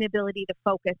say an inability to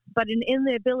focus, but an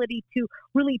inability to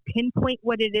really pinpoint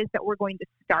what it is that we're going to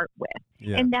start with.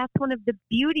 Yeah. And that's one of the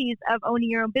beauties of owning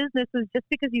your own business, is just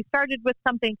because you started with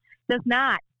something does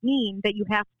not mean that you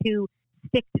have to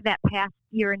stick to that path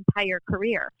your entire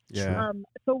career. Yeah.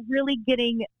 So really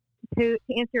getting to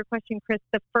answer your question, Chris,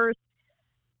 the first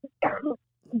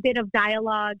bit of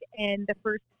dialogue and the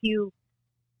first few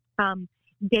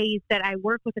days that I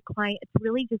work with a client, it's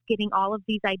really just getting all of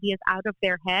these ideas out of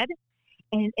their head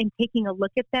and taking a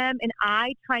look at them. And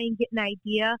I try and get an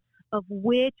idea of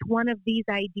which one of these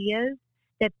ideas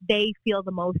that they feel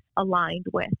the most aligned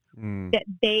with, that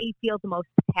they feel the most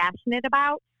passionate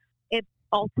about. It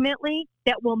ultimately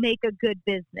that will make a good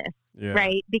business,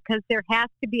 right? Because there has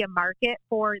to be a market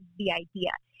for the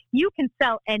idea. You can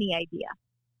sell any idea.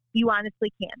 You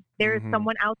honestly can. There is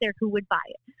someone out there who would buy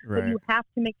it. Right. But you have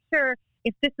to make sure,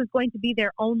 if this is going to be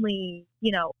their only,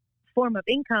 form of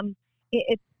income,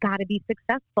 it's got to be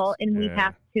successful, and we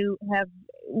have to have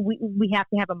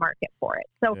a market for it.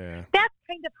 So that's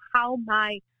kind of how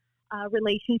my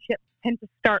relationships tend to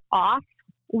start off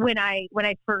when I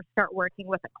first start working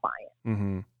with a client.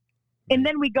 Mm-hmm. And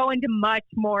then we go into much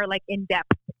more like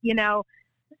in-depth,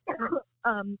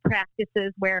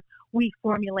 practices where we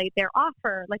formulate their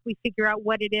offer, like we figure out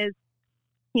what it is,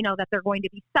 that they're going to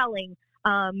be selling.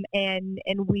 And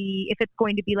if it's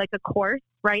going to be like a course,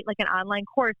 right? Like an online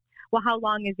course. Well, how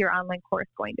long is your online course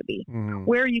going to be? Mm-hmm.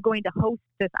 Where are you going to host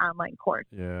this online course?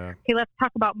 Yeah. Okay, let's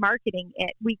talk about marketing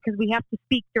it, because we have to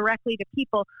speak directly to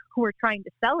people who are trying to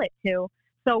sell it to.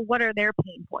 So what are their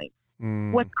pain points?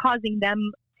 What's causing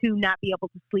them to not be able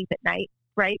to sleep at night,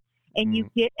 right? And you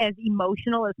get as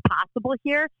emotional as possible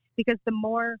here, because the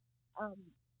more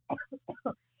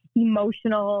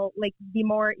the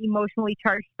more emotionally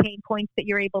charged pain points that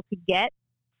you're able to get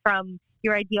from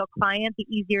your ideal client, the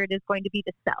easier it is going to be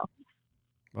to sell.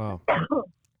 Wow.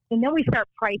 And then we start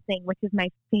pricing, which is my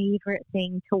favorite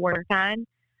thing to work on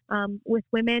with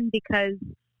women, because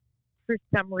for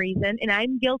some reason, and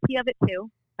I'm guilty of it too,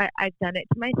 I've done it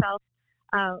to myself,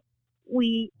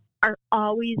 we are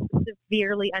always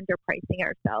severely underpricing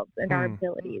ourselves and our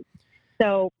abilities.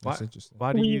 So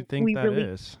why do you think that really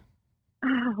is?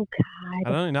 Oh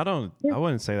God! I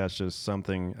wouldn't say that's just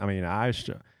something. I mean, I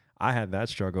had that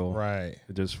struggle, right,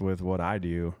 just with what I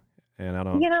do, and I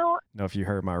don't know if you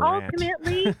heard my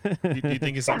ultimately, rant. do you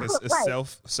think it's like a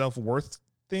self-worth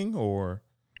thing, or?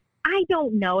 I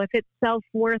don't know if it's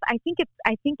self-worth. I think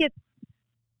it's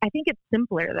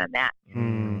simpler than that.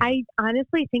 I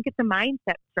honestly think it's a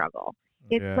mindset struggle.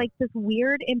 It's like this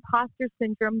weird imposter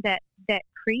syndrome that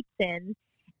creeps in,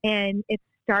 and it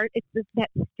it's just that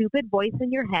stupid voice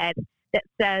in your head that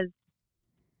says,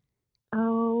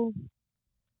 oh,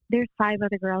 there's 5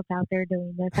 other girls out there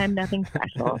doing this. I'm nothing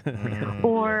special.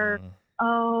 Or,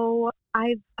 oh,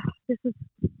 this is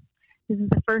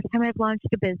the first time I've launched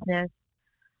a business.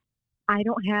 I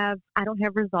don't have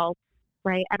results,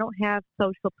 right? I don't have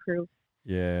social proof.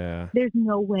 Yeah. There's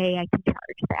no way I can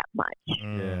charge that much.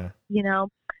 Yeah. You know,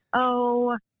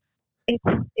 oh, it's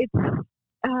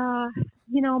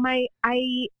you know,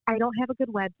 I don't have a good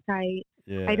website.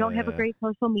 Yeah. I don't have a great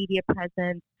social media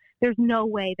presence. There's no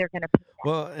way they're going to pay that.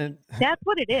 Well, and that's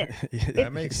what it is.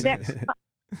 That makes sense.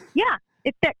 Yeah,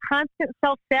 it's that constant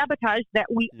self-sabotage that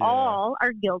we all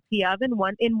are guilty of in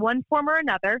one form or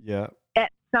another. Yeah.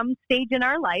 At some stage in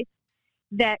our life,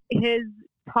 that has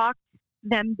talked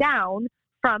them down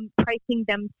from pricing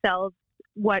themselves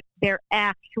what they're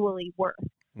actually worth.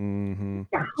 Mm-hmm.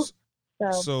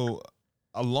 So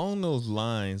along those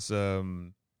lines,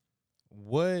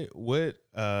 what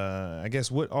I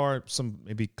guess what are some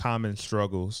maybe common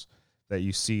struggles that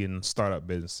you see in startup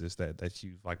businesses that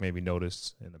you've like maybe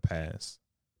noticed in the past?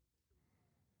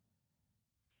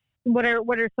 What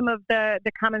are some of the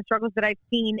common struggles that I've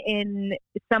seen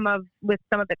with some of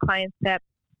the clients that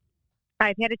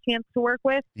I've had a chance to work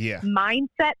with? Yeah.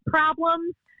 Mindset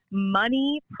problems,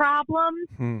 money problems,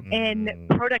 and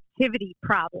productivity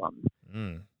problems.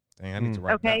 Dang, I need to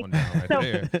write that one down right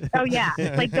there. Oh yeah,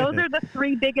 like those are the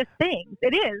 3 biggest things.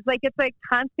 It is like it's a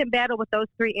constant battle with those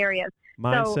 3 areas.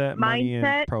 Mindset, money,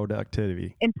 and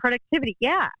productivity.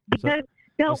 Yeah, because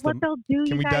they'll do.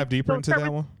 Can we dive deeper into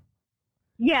that one?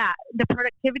 Yeah, the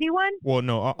productivity one? Well,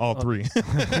 no, all 3.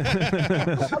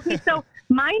 Okay, so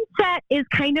mindset is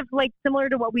kind of like similar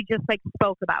to what we just like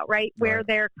spoke about, right? Where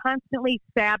they're constantly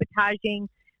sabotaging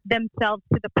themselves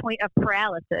to the point of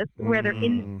paralysis, where they're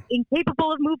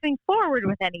incapable of moving forward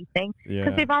with anything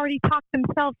because they've already talked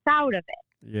themselves out of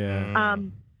it. Yeah.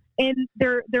 And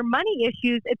their money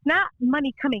issues, it's not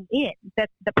money coming in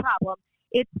that's the problem.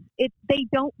 It's they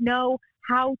don't know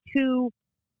how to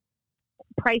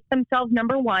price themselves,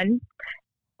 number one,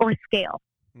 or scale.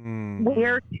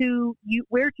 Where to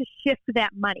shift that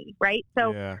money, right?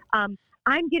 So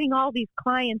I'm getting all these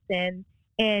clients in,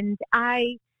 and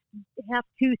I have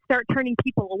to start turning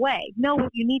people away. No,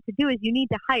 what you need to do is you need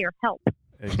to hire help.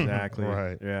 Exactly.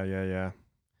 Right. Yeah.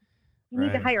 You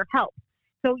need to hire help.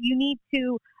 So you need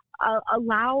to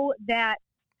allow that,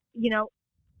 you know,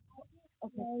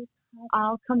 okay,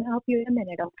 I'll come help you in a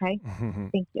minute, okay?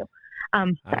 Thank you.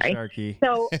 Sorry. Sharky.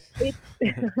 So it's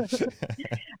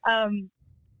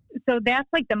so that's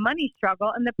like the money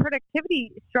struggle, and the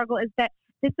productivity struggle is that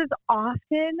this is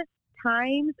often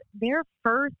times their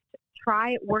first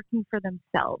try at working for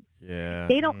themselves. Yeah.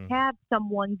 They don't have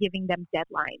someone giving them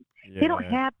deadlines. They don't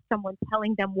have someone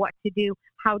telling them what to do,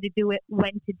 how to do it,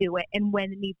 when to do it, and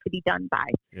when it needs to be done by.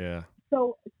 Yeah.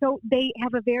 So they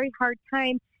have a very hard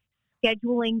time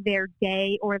scheduling their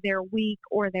day or their week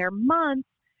or their month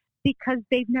because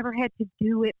they've never had to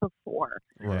do it before.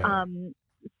 Right.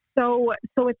 So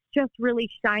it's just really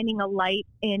shining a light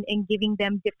and giving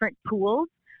them different tools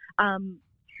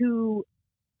to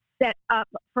set up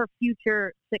for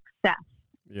future success.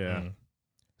 Yeah.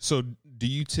 So do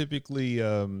you typically,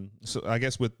 so I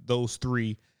guess with those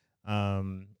 3,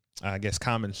 I guess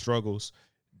common struggles,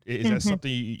 is that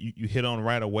something you hit on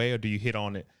right away, or do you hit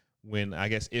on it when, I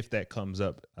guess, if that comes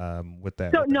up with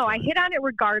that? So no, I hit on it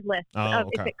regardless of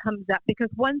if it comes up, because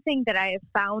one thing that I have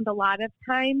found a lot of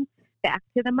times, back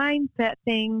to the mindset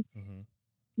thing,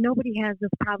 nobody has this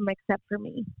problem except for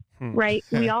me, right?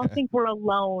 We all think we're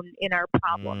alone in our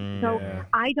problem. So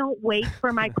I don't wait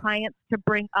for my clients to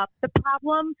bring up the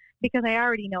problem because I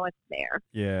already know it's there.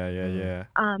 Yeah.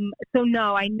 So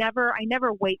no, I never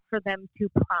wait for them to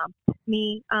prompt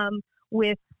me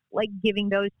with like giving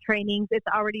those trainings. It's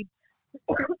already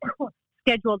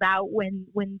scheduled out when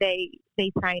they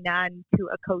sign on to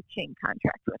a coaching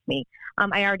contract with me.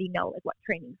 I already know like what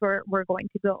trainings we're going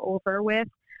to go over with,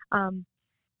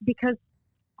 because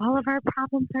all of our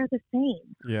problems are the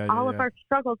same. All of our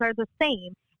struggles are the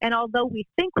same. And although we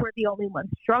think we're the only ones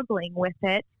struggling with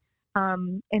it,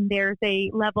 and there's a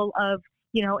level of,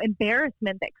 you know,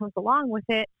 embarrassment that comes along with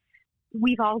it,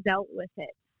 we've all dealt with it.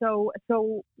 So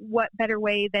what better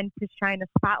way than to shine a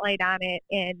spotlight on it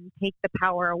and take the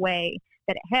power away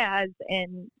that it has,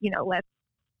 and, you know, let's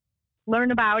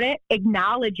learn about it,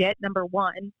 acknowledge it, number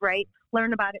 1, right?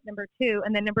 Learn about it, number 2,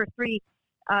 and then number 3,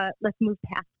 let's move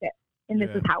past it. And this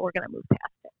is how we're going to move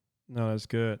past it. No, that's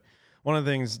good. One of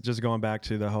the things, just going back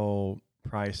to the whole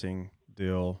pricing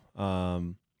deal,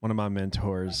 one of my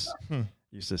mentors,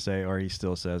 used to say, or he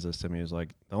still says this to me, is like,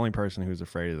 the only person who's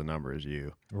afraid of the number is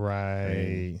you. Right. I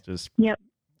mean, just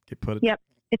put it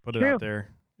true. out there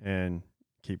and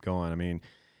keep going. I mean,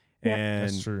 Yep. and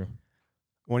That's true.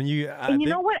 When you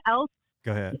know what else?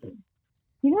 Go ahead.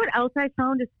 You know what else I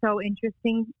found is so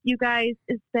interesting, you guys,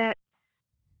 is that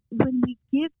when we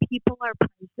give people our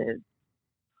prices,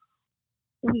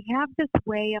 we have this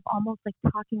way of almost like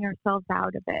talking ourselves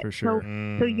out of it. For sure.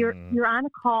 So you're on a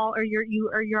call or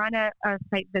you're on a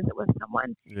site visit with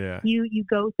someone. Yeah. You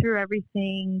go through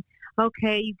everything.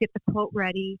 Okay, you get the quote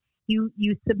ready.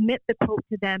 You submit the quote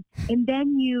to them, and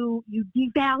then you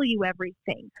devalue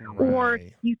everything, or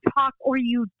you talk or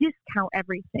you discount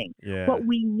everything. Yeah. What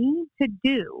we need to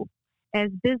do as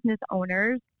business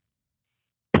owners,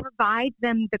 provide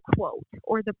them the quote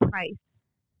or the price,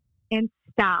 and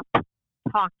stop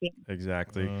talking.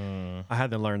 Exactly. I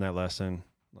had to learn that lesson.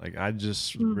 Like, I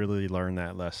just really learned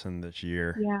that lesson this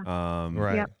year. Yeah.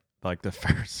 Right. Yep. Like the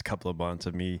first couple of months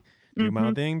of me doing my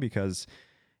own thing, because,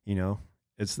 you know,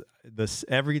 it's this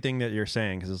everything that you're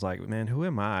saying, because it's like, man, who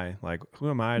am I? Like, who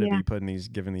am I to be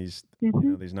giving these you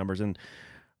know, these numbers? And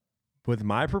with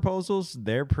my proposals,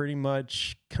 they're pretty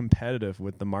much competitive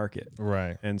with the market.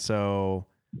 Right. And so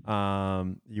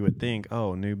you would think,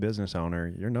 oh, new business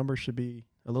owner, your numbers should be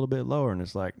a little bit lower. And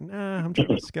it's like, nah, I'm trying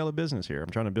to scale a business here. I'm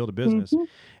trying to build a business.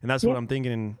 And that's what I'm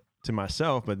thinking to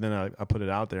myself. But then I put it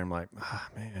out there. I'm like,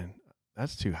 man,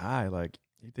 that's too high. Like,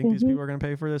 you think these people are going to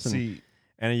pay for this?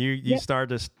 And you start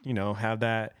to, you know, have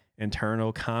that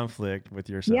internal conflict with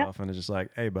yourself. And it's just like,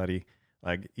 hey, buddy,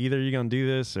 like, either you're going to do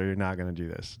this or you're not going to do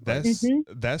this. That's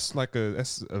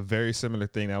a very similar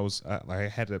thing. I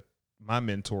had my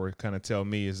mentor kind of tell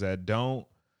me, is that don't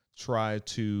try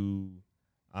to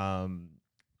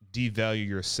devalue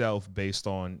yourself based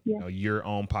on you know, your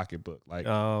own pocketbook. Like,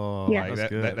 that's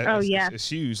good. It's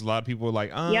huge. A lot of people are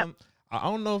like, I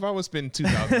don't know if I would spend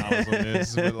 $2,000 on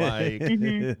this, but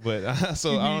like, but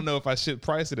so I don't know if I should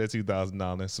price it at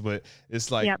 $2,000. But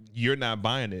it's like you're not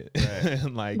buying it,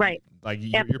 like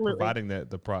you're providing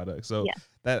the product. So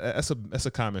that's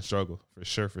a common struggle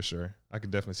for sure. I can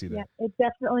definitely see that. Yeah, it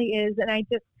definitely is, and I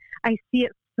see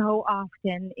it so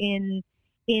often in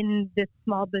this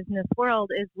small business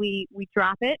world. Is we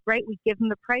drop it, right? We give them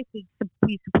the price, we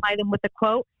supply them with the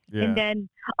quote. Yeah. And then,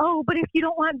 but if you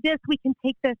don't want this, we can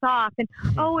take this off. And,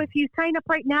 if you sign up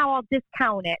right now, I'll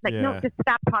discount it. Like, no, just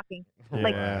stop talking. Yeah.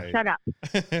 Like, shut up.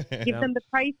 Give them the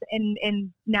price,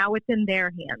 and now it's in their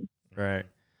hands. Right.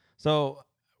 So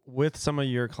with some of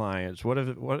your clients,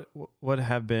 what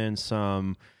have been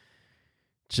some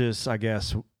just, I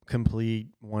guess, complete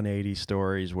 180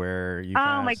 stories where you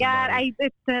my God,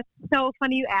 it's so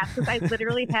funny you asked this. I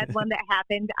literally had one that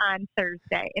happened on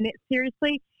Thursday, and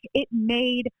it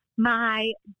made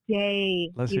my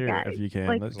day. Let's hear it if you can.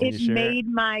 Like, it made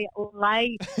my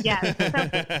life. Yes.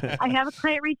 So I have a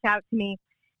client reach out to me.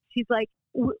 She's like,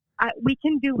 we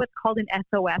can do what's called an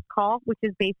SOS call, which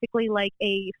is basically like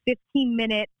a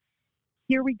 15-minute,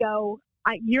 here we go.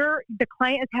 The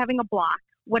client is having a block,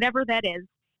 whatever that is.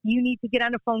 You need to get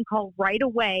on a phone call right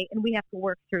away, and we have to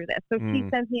work through this. So she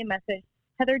sends me a message.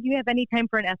 Heather, do you have any time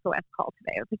for an SOS call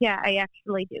today? I was like, yeah, I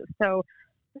actually do. So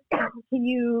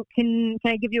can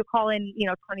I give you a call in,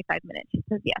 25 minutes? She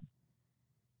says, yes.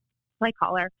 So I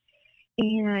call her,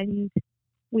 and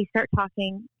we start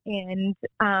talking, and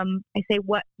I say,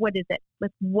 what is it?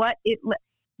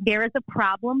 There is a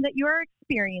problem that you are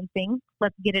experiencing.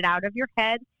 Let's get it out of your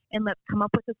head, and let's come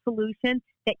up with a solution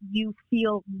that you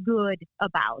feel good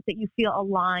about, that you feel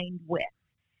aligned with.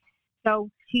 So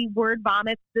she word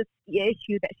vomits this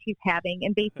issue that she's having,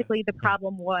 and basically the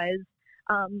problem was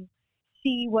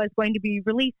she was going to be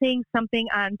releasing something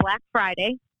on Black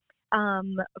Friday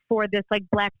for this like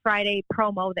Black Friday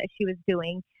promo that she was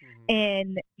doing,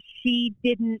 and she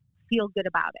didn't feel good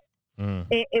about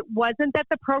it. It wasn't that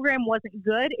the program wasn't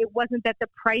good. It wasn't that the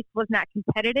price was not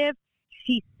competitive.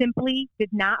 She simply did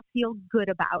not feel good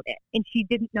about it, and she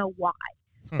didn't know why.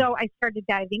 So I started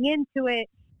diving into it,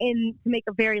 and to make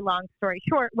a very long story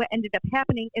short, what ended up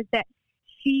happening is that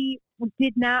she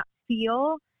did not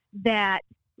feel that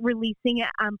releasing it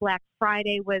on Black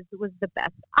Friday was the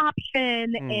best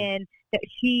option, and that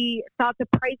she thought the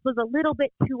price was a little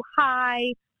bit too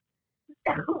high,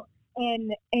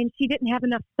 and she didn't have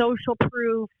enough social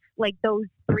proof, like those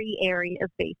three areas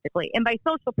basically. And by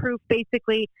social proof,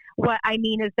 basically what I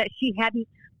mean is that she hadn't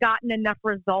gotten enough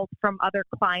results from other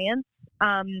clients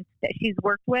that she's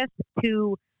worked with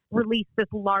to release this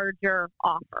larger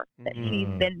offer that she's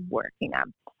been working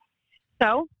on.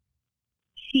 So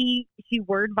she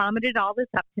word vomited all this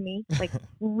up to me, like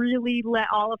really let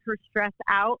all of her stress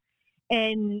out.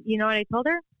 And you know what I told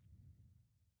her?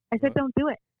 I said, don't do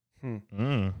it.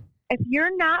 If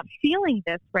you're not feeling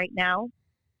this right now,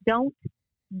 don't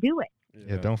do it.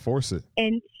 Yeah, don't force it.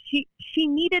 And she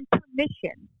needed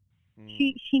permission.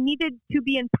 She needed to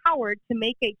be empowered to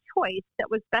make a choice that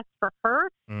was best for her,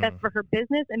 best for her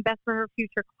business, and best for her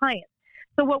future clients.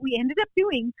 So what we ended up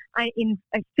doing in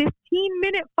a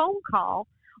 15-minute phone call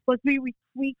was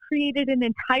we created an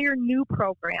entire new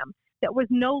program that was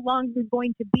no longer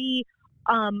going to be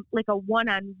like a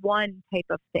one-on-one type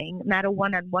of thing, not a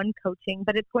one-on-one coaching,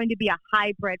 but it's going to be a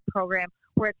hybrid program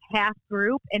where it's half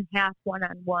group and half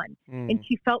one-on-one. And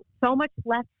she felt so much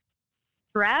less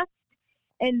stressed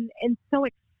and so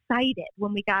excited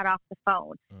when we got off the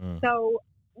phone. So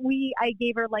I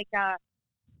gave her like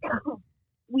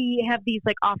we have these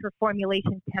like offer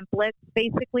formulation templates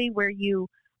basically where you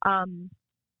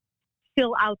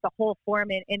fill out the whole form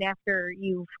and after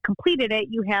you've completed it,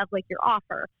 you have like your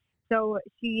offer. So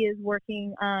she is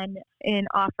working on an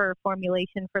offer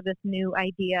formulation for this new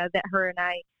idea that her and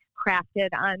I crafted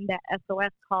on that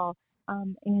SOS call.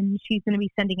 And she's going to be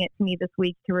sending it to me this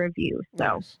week to review. So,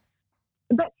 nice.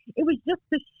 But it was just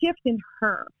the shift in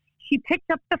her. She picked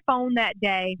up the phone that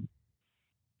day.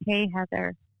 Hey,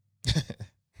 Heather.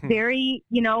 Very,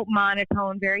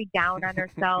 monotone, very down on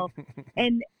herself.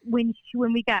 And when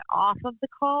we got off of the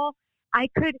call, I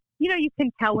could, you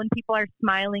can tell when people are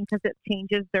smiling because it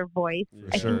changes their voice.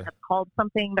 I think that's called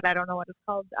something, but I don't know what it's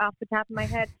called off the top of my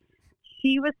head.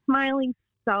 She was smiling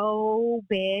so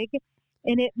big,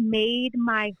 and it made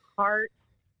my heart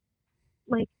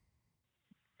like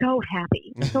so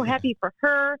happy. So happy for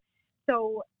her.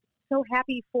 So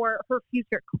happy for her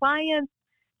future clients.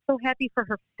 So happy for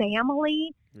her wow.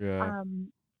 Yeah.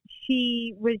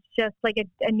 She was just like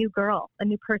a new girl, a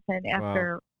new person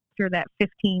after that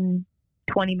 15,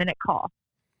 20-minute call.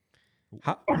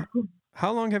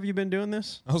 How long have you been doing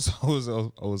this? I was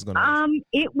going to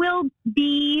it will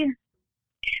be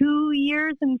 2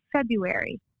 years in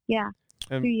February. Yeah.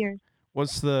 2 years.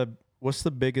 What's the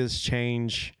biggest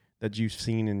change that you've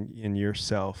seen in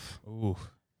yourself? Ooh.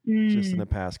 Just in the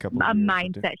past couple of years. A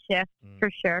mindset shift for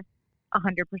sure.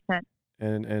 100%.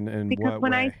 And because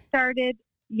when I started,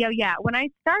 when I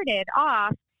started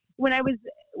off, when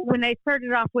I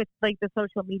started off with like the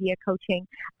social media coaching,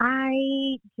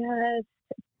 I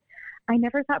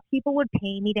never thought people would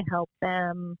pay me to help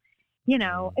them.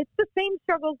 It's the same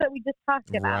struggles that we just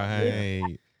talked about.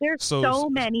 Right. There's so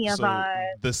many of us.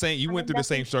 The same. You went through the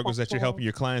same struggles that you're helping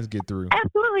your clients get through.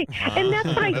 Absolutely, and that's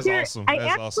what I hear. Awesome.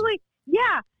 Awesome.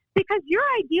 Because your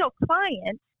ideal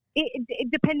client,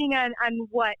 depending on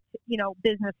what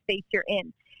business space you're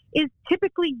in, is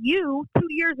typically you 2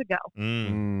 years ago.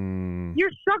 Your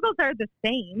struggles are the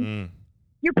same.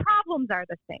 Your problems are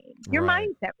the same. Your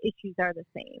mindset issues are the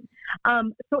same.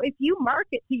 So if you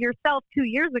market to yourself 2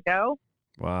 years ago,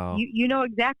 wow, you know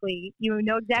exactly who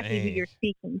you're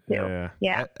speaking to.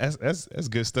 Yeah. That's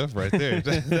good stuff right there.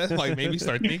 That's like made me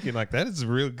start thinking like that is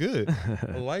real good.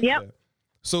 I like that.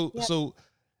 So.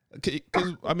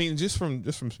 Because I mean, just from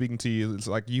speaking to you, it's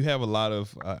like you have a lot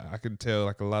of I can tell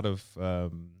like a lot of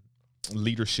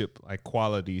leadership like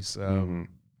qualities.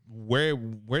 Where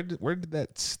did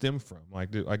that stem from? Like,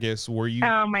 I guess were you?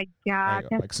 Oh my God,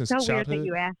 that's so weird that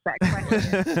you asked that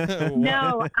question.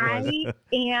 No, I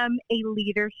am a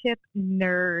leadership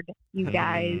nerd. You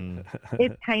guys,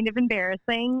 it's kind of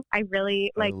embarrassing. I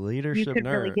really like. You could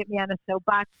really get me on a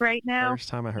soapbox right now. First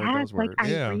time I heard those words.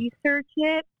 I research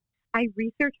it. I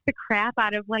research the crap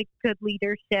out of like good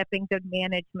leadership and good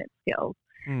management skills.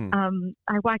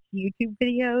 I watch YouTube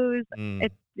videos.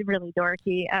 It's really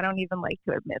dorky. I don't even like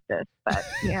to admit this, but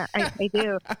yeah, I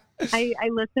do. I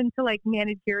listen to like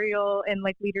managerial and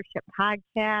like leadership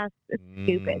podcasts. It's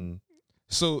stupid.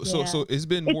 So it's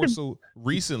been more so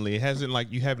recently. It hasn't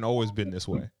like you haven't always been this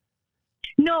way.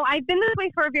 No, I've been this way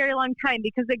for a very long time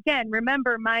because again,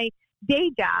 remember my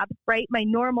day job, right? My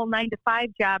normal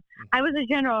 9-to-5 job. I was a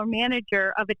general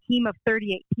manager of a team of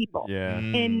 38 people. Yeah.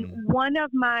 And one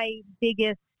of my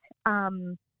biggest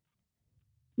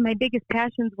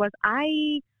passions was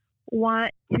I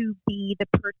want to be the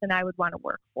person I would want to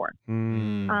work for.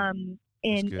 And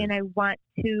I want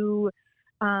to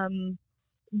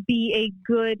be a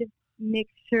good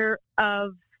mixture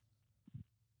of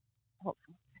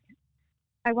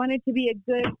I wanted to be a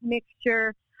good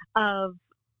mixture of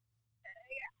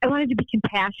I wanted to be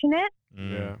compassionate,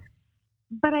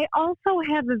 but I also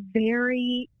have a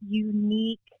very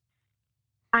unique.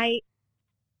 I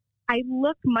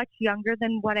look much younger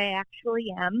than what I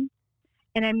actually am,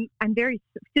 and I'm very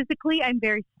physically I'm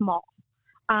very small,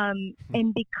 and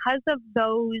because of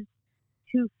those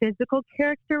two physical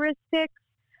characteristics,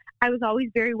 I was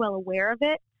always very well aware of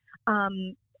it.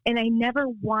 and I never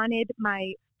wanted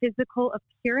my physical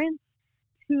appearance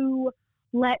to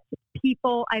let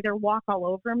people either walk all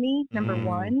over me, number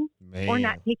one, or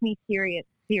not take me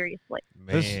seriously.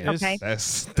 Man, okay,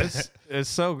 that's facts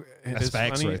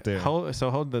funny. Right there.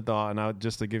 Hold the thought, and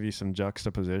just to give you some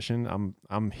juxtaposition,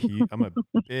 I'm a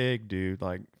big dude,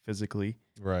 like physically.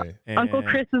 Right. And Uncle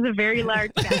Chris is a very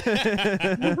large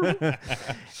guy.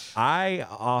 I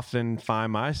often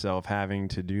find myself having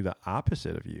to do the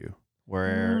opposite of you,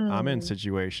 where I'm in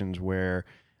situations where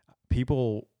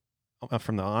people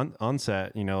from the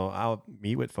onset, I'll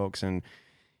meet with folks and,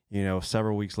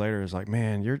 several weeks later it's like,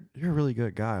 man, you're a really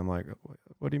good guy. I'm like,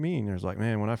 what do you mean? There's like,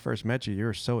 man, when I first met you, you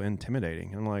were so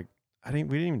intimidating. I'm like, we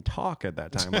didn't even talk at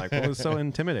that time. Like, what was so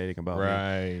intimidating about me?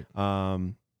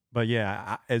 Right. But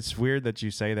yeah, it's weird that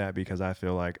you say that, because I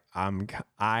feel like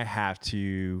I have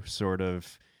to sort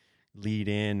of lead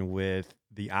in with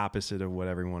the opposite of what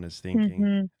everyone is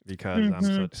thinking, because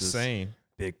I'm such a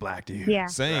big black dude. Yeah.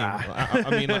 Same. I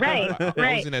mean, like,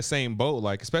 I was in that same boat,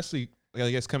 like, especially, I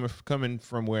guess, coming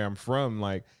from where I'm from,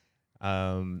 like,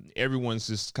 everyone's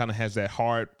just kind of has that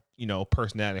hard,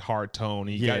 personality, hard tone.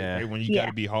 And you got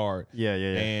to be hard. Yeah.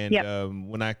 And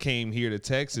when I came here to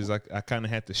Texas, I kind of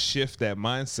had to shift that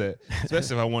mindset,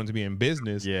 especially if I wanted to be in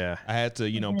business. Yeah. I had to,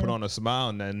 put on a smile.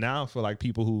 And now I feel like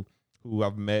people who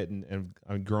I've met and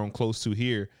I've grown close to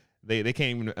here, they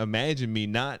can't even imagine me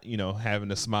not, having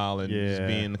a smile and just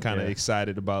being kind of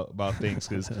excited about things.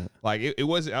 Because like it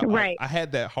wasn't, I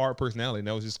had that hard personality, and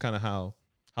that was just kind of how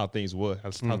things were,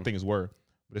 how things were.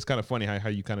 But it's kind of funny how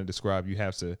you kind of describe, you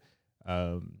have to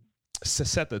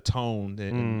set the tone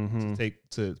and to take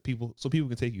to people, so people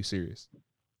can take you serious.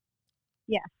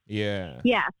 Yeah.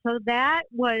 So that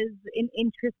was an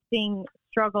interesting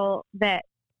struggle that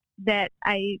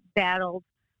I battled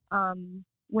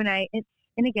when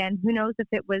and again, who knows if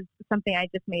it was something I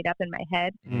just made up in my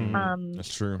head.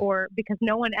 That's true. Or because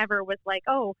no one ever was like,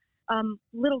 oh,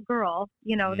 little girl,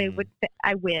 they would,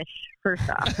 I wish, first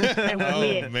off. I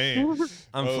wish. Oh, man.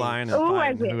 I'm flying and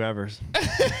fighting whoever's.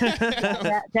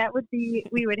 that would be,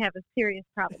 we would have a serious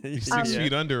problem. 6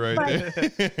 feet under right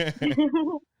there.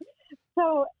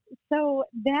 So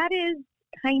that is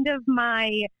kind of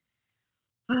my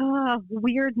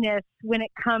weirdness when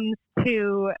it comes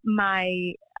to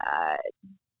my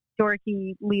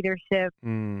dorky leadership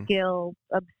skill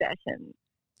obsession.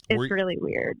 It's really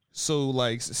weird. So,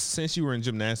 like, since you were in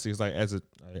gymnastics, like at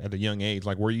a young age,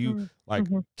 like, were you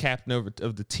captain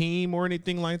of the team or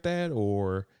anything like that,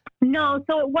 or? No,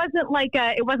 so it wasn't like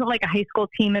a high school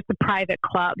team. It's a private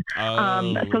club.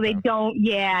 So they don't.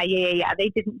 Yeah. They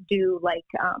didn't do like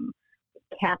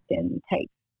captain type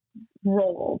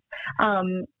roles.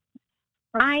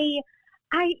 I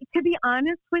to be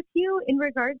honest with you, in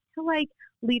regards to like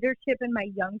leadership in my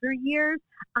younger years,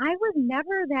 I was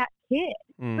never that kid.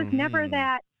 It was never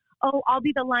that, oh, I'll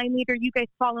be the line leader, you guys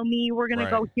follow me, we're going to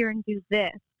go here and do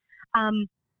this. I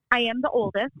am the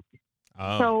oldest.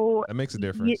 So that makes a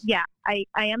difference. I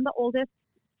am the oldest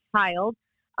child.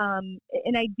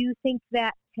 And I do think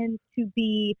that tends to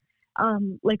be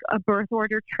like a birth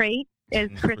order trait. As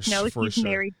Chris knows, he's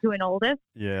married to an oldest.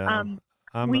 Yeah.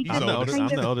 I'm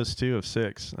the eldest too, of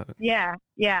 6. Yeah.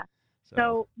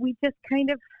 So we just kind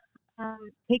of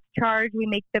take charge. We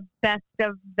make the best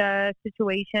of the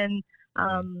situation.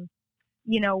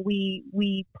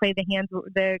 We play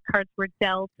the cards we're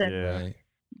dealt, and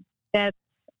that's.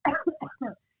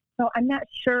 So I'm not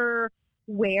sure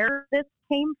where this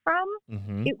came from.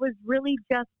 It was really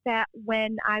just that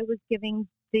when I was giving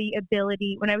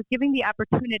the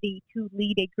opportunity to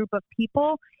lead a group of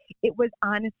people, it was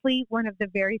honestly one of the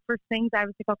very first things I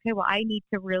was like, okay, well, I need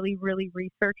to really, really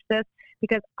research this,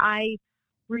 because I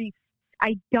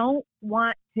don't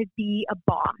want to be a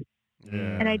boss.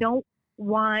 And I don't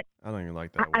even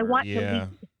like that word. I want to lead.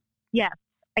 Yes.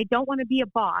 I don't want to be a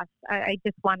boss. I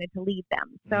just wanted to lead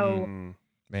them. So,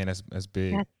 man, that's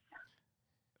big.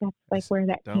 That's like where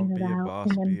that came about. Don't be a boss,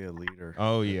 be a leader.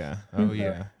 Oh yeah.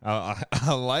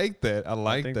 I like that.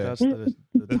 I think that's the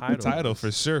title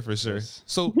for sure.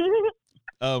 So,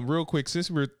 real quick,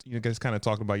 since we're guys kind of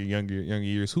talking about your younger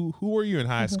years, who were you in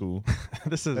high school?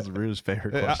 This is Rue's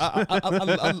favorite question.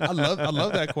 I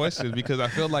love that question, because I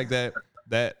feel like that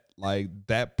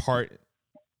part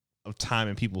of time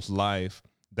in people's life,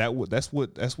 that's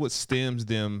what stems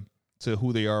them to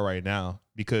who they are right now.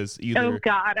 Because oh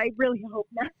God, I really hope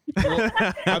not. Well,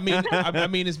 I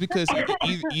mean, it's because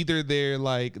either they're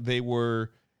like, they were,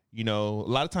 a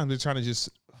lot of times they're trying to just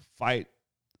fight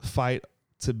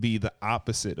to be the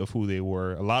opposite of who they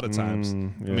were. A lot of times,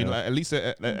 I mean, at least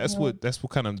that's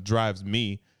what kind of drives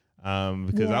me.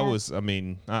 Because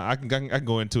I can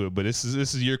go into it, but this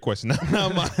is your question,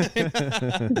 not mine.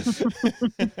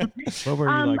 What were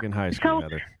you like in high school,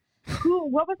 Heather?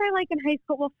 What was I like in high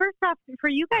school? Well, first off, for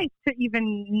you guys to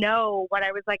even know what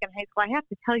I was like in high school, I have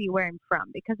to tell you where I'm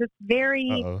from because it's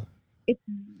very. Uh-oh. It's.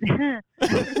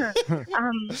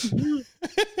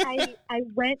 I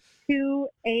went to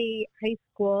a high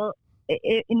school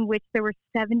in which there were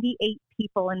 78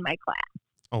 people in my class.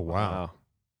 Oh wow!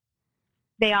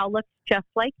 They all looked just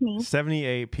like me.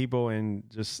 78 people in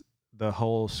just the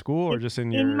whole school, or just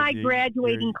in my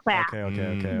graduating class?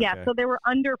 Okay. Yeah, so there were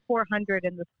under 400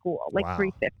 in the school, like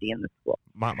 350 in the school.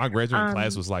 My graduating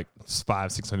class was like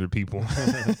 500-600 people.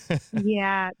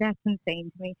 Yeah, that's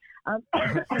insane to me.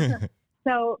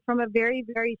 So from a very,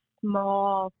 very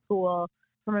small school,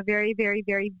 from a very, very,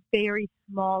 very, very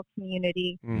small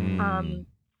community, and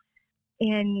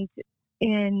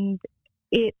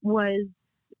it was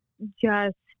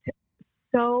just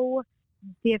so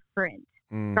different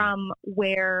from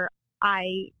where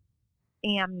I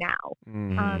am now.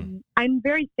 I'm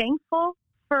very thankful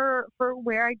for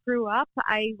where I grew up.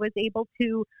 I was able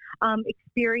to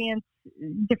experience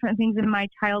different things in my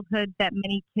childhood that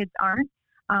many kids aren't,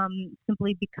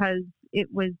 simply because it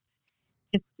was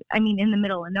just, in the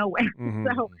middle of nowhere.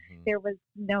 So there was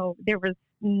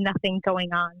nothing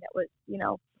going on that was,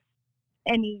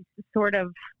 any sort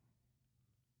of,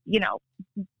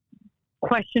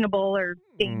 questionable or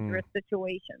dangerous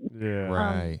situations. Yeah.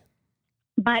 Right.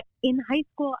 But in high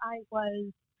school, I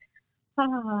was,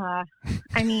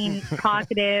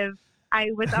 talkative. I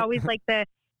was always like the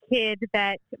kid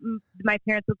that my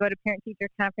parents would go to parent-teacher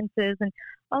conferences and,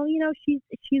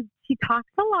 she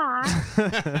talks a lot.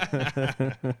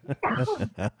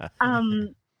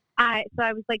 So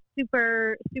I was like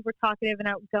super, super talkative and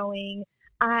outgoing.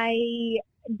 I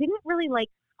didn't really like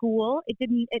school.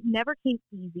 It never came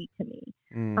easy to me.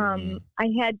 I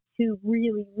had to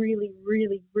really, really,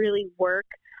 really, really work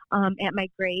at my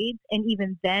grades, and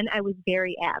even then I was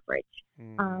very average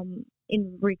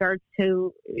in regards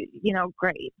to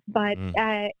grades. But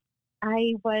I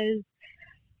was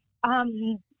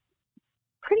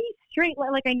pretty straight.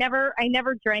 Like I never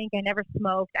drank. I never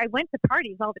smoked. I went to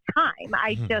parties all the time.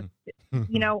 I just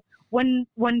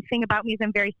one thing about me is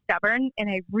I'm very stubborn, and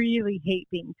I really hate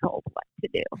being told what to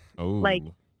do. Oh. Like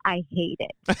I hate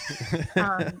it.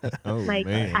 Man.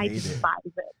 I despise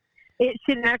it. It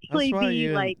should actually be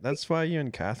like. That's why you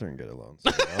and Catherine get along.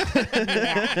 So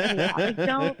yeah. Like,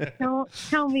 don't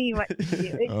tell me what to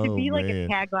do. It should be like a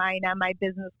tagline on my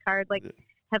business card, like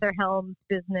Heather Helms,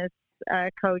 business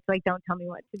coach. Like, don't tell me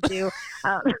what to do.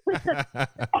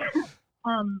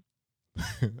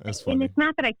 That's funny. And it's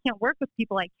not that I can't work with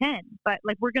people. I can, but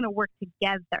like we're going to work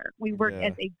together. We work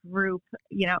as a group,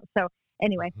 So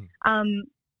anyway,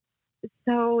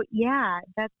 so yeah,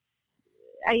 that's.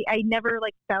 I never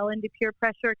like fell into peer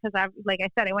pressure because I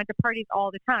said, I went to parties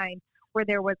all the time where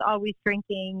there was always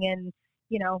drinking and,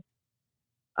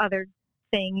 other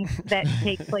things that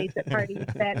take place at parties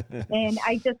and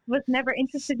I just was never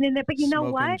interested in it. But you know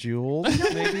Smoking what? Juuls,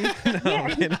 maybe?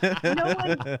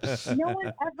 No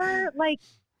one ever like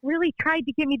really tried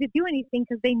to get me to do anything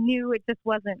because they knew it just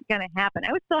wasn't going to happen.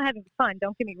 I was still having fun.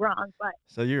 Don't get me wrong, but.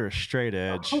 So you're a straight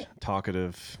edge,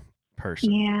 talkative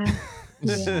person. Yeah.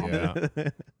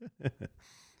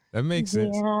 That makes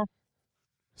sense. Yeah.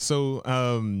 So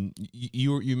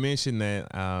you mentioned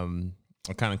that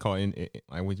I kind of call in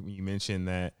like when you mentioned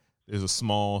that there's a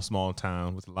small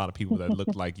town with a lot of people that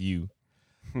look like you.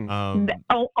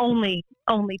 Only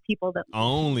people that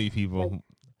only people.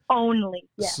 Only.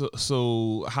 Yeah.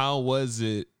 So how was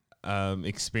it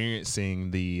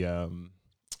experiencing the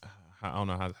I don't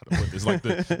know how to put this. Like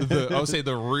the I would say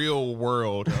the real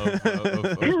world of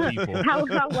people. How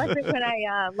was it when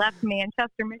I left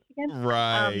Manchester, Michigan?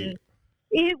 Right.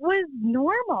 It was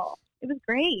normal. It was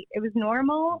great. It was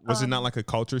normal. Was it not like a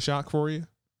culture shock for you?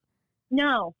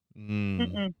 No. No,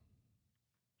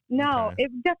 Okay.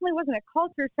 it definitely wasn't a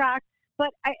culture shock.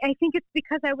 But I think it's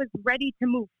because I was ready to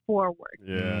move forward.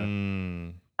 Yeah.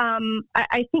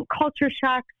 I think culture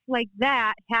shocks like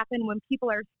that happen when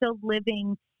people are still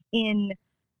living in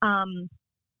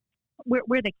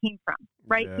where they came from,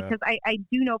 right? Yeah. Because I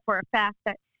do know for a fact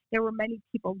that there were many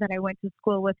people that I went to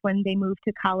school with when they moved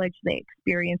to college, they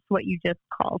experienced what you just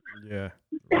called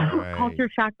culture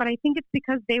shock. But I think it's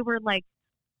because they were like,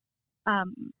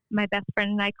 my best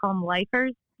friend and I call them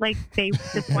lifers. Like they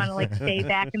just want to like stay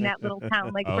back in that little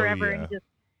town like forever and just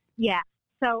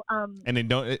So and they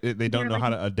don't know how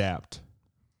to adapt.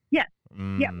 Yes.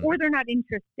 Yeah, or they're not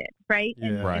interested, right?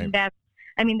 Right. And that's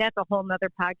I mean, that's a whole nother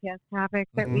podcast topic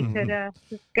that we could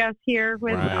discuss here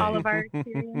with all of our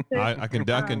experiences. I can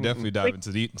definitely dive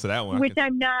into that one. Which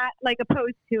I'm not like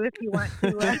opposed to if you want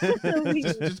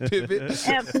to. Just pivot.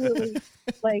 Absolutely.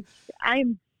 Like,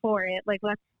 I'm for it. Like,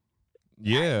 let's.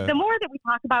 Yeah. The more that we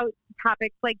talk about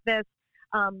topics like this,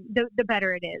 the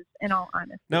better it is, in all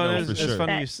honesty. No, for sure. It's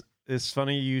funny. It's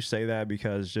funny you say that,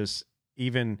 because just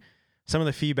even some of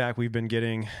the feedback we've been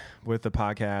getting with the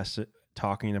podcast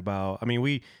talking about, I mean,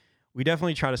 we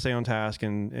definitely try to stay on task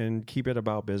and keep it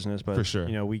about business, but for sure,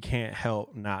 you know, we can't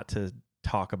help not to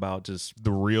talk about just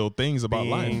the real things about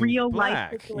life, real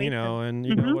black, life, you know, and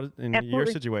you know what in Absolutely. your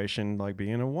situation, like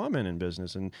being a woman in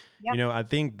business, and you know, I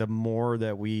think the more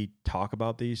that we talk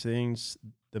about these things,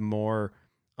 the more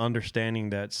understanding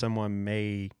that someone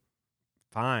may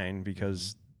find,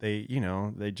 because they, you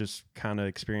know, they just kind of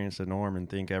experience the norm and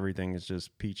think everything is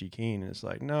just peachy keen. And it's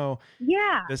like, no,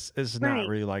 this is not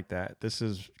really like that. This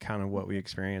is kind of what we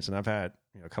experience. And I've had,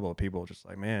 you know, a couple of people just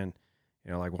like, man,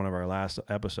 you know, like one of our last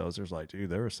episodes, there's like, dude,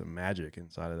 there was some magic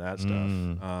inside of that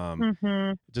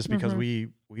stuff. Just because we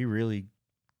really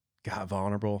got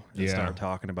vulnerable and started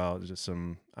talking about just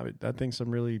some, I think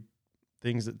some really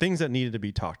things that needed to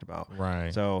be talked about.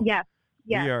 Right. So Yeah.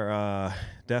 we are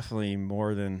definitely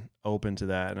more than open to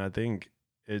that. And I think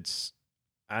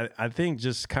I think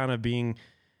just kind of being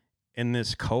in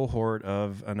this cohort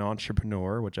of an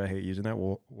entrepreneur, which I hate using that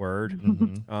word,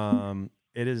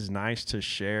 it is nice to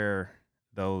share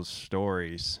those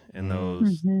stories and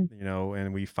those, you know,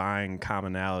 and we find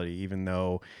commonality, even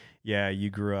though, you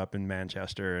grew up in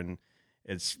Manchester and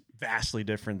it's vastly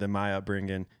different than my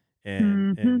upbringing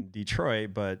in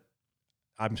Detroit, but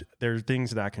there's things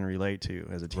that I can relate to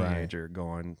as a teenager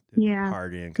going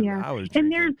partying, because I was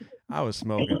drinking, I was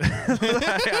smoking,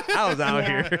 I was out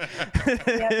here.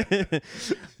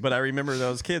 But I remember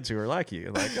those kids who were like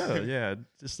you, like, oh yeah,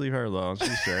 just leave her alone,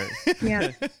 she's straight.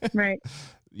 Right.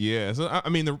 Yeah. So I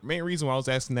mean, the main reason why I was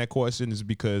asking that question is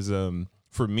because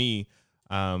for me,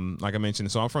 like I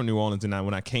mentioned, so I'm from New Orleans, and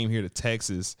when I came here to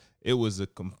Texas, it was a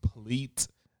complete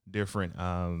different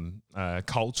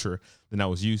culture than I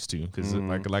was used to, because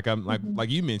like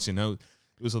you mentioned, it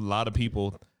was a lot of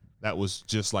people that was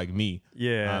just like me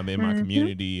in my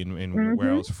community and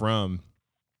where I was from,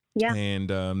 and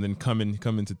then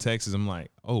coming to Texas, I'm like,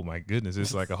 oh my goodness,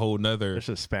 it's like a whole nother. There's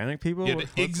Hispanic people.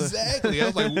 Exactly. I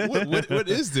was like, what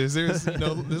is this? There's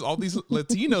there's all these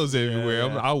Latinos everywhere.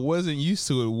 I wasn't used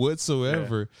to it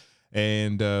whatsoever,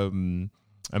 and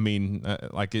I mean,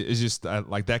 like it's just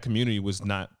like that community was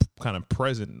not kind of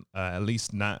present, at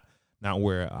least not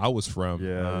where I was from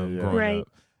growing up,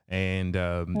 and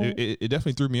it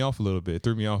definitely threw me off a little bit. It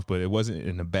threw me off, but it wasn't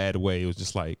in a bad way. It was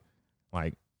just like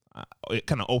it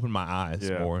kind of opened my eyes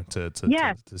more to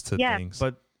things.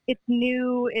 But it's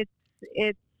new.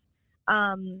 It's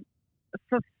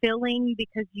fulfilling,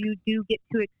 because you do get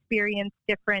to experience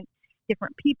different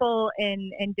people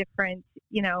and different,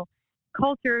 you know,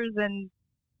 cultures and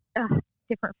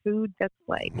different foods. That's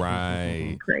like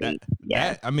great.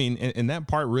 That, I mean, and that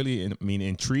part really,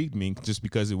 intrigued me, just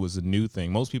because it was a new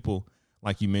thing. Most people,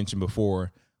 like you mentioned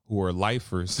before, who are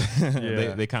lifers,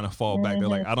 they kind of fall back. They're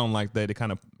like, I don't like that. They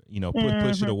kind of, you know,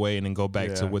 push it away and then go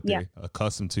back to what they're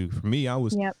accustomed to. For me,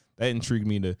 that intrigued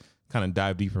me to kind of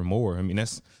dive deeper more. I mean,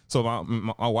 that's so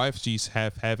my wife, she's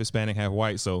half Hispanic, half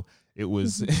white, so it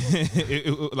was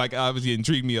it like obviously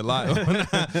intrigued me a lot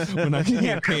when I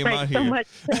came out here. So much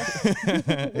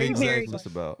exactly. What's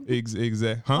about?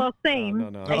 Exactly. Huh? Well,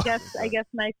 same. No. I guess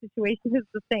my situation is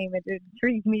the same. It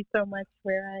intrigued me so much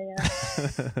where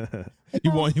I.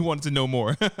 You wanted to know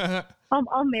more.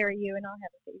 I'll marry you and I'll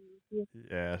have a baby with you.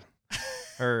 Yeah.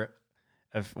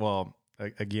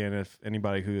 Again, if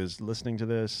anybody who is listening to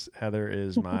this, Heather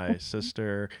is my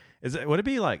sister. Would it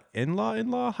be like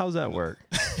in-law? How's that work?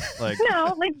 Like,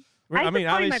 no, like I mean,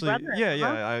 obviously,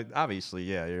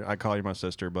 obviously, I call you my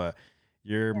sister, but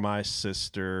you're my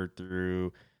sister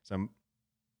through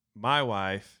my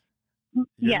wife.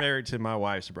 You're married to my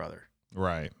wife's brother,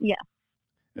 right? Yeah.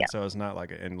 And so it's not like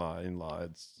an in-law.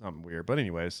 It's something weird. But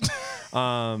anyways,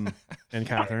 and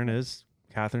Catherine is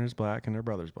black and her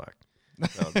brother's black.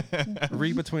 So,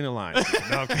 read between the lines.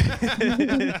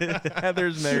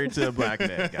 Heather's married to a black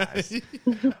man, guys.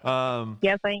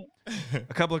 Yes, I am.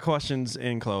 A couple of questions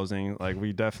in closing. Like,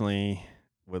 we definitely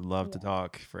would love to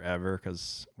talk forever,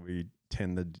 because we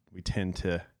tend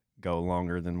to go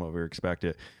longer than what we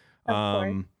expected.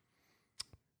 Like,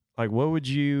 what would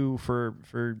you for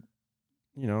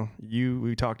you know,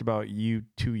 we talked about you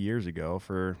 2 years ago.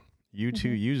 For you 2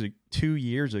 years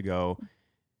ago.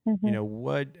 You know,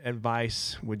 what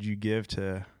advice would you give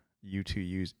to you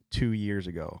 2 years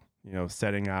ago?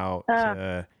 setting out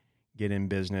to get in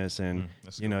business, and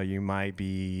cool. you might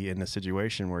be in a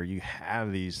situation where you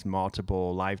have these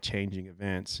multiple life-changing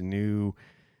events,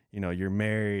 you're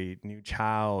married, new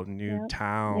child, new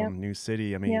town, new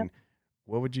city. I mean,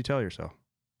 what would you tell yourself?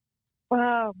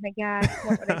 Oh my gosh,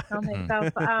 what would I tell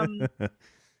myself?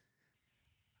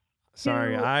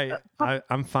 Sorry,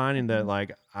 I'm finding that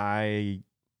like I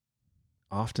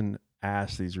often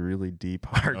ask these really deep,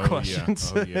 hard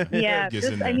questions. Yeah.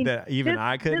 That even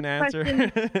I couldn't answer.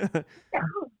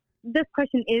 This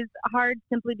question is hard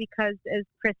simply because, as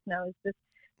Chris knows, this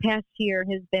past year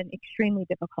has been extremely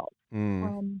difficult.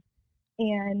 And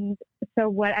so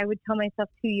what I would tell myself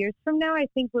 2 years from now, I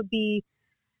think, would be,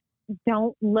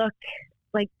 don't look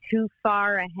like too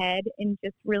far ahead and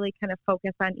just really kind of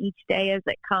focus on each day as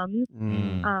it comes.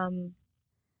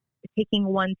 Taking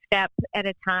one step at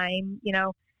a time,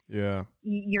 Yeah.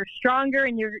 You're stronger,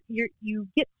 and you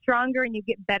get stronger, and you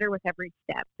get better with every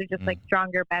step. So just like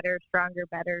stronger, better, stronger,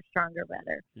 better, stronger,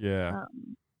 better. Yeah.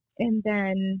 And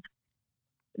then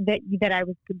that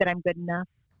I'm good enough.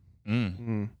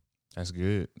 That's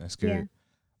good. That's good.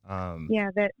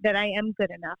 That I am good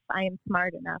enough. I am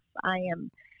smart enough. I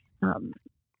am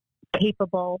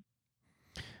capable.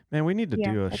 Man, we need to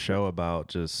do a show about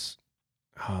just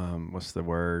what's the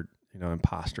word?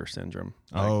 Imposter syndrome.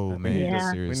 Oh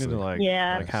man, we need to like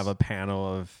have a panel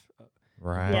of a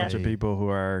bunch of people who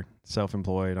are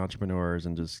self-employed entrepreneurs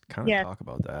and just kind of talk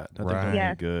about that. I think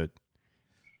that'd be good.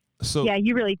 So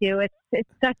you really do. It's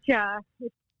such a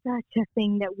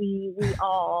thing that we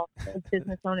all as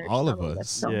business owners, all of us,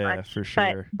 so much. For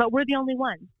sure. But we're the only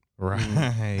ones.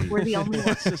 Right. We're the only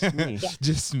ones. Just me.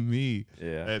 Just me.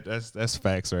 Yeah. That's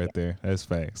facts right there. That's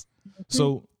facts.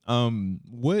 So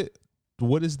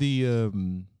what is your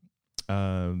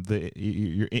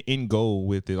end goal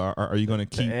with it? Are you going to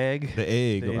keep the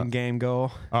end game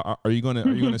goal? Are you going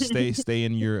to stay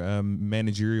in your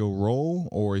managerial role,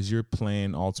 or is your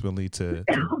plan ultimately to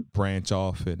branch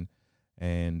off and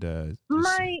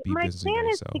my plan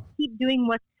is to keep doing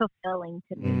what's fulfilling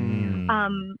to me.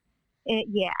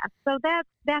 So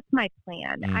that's my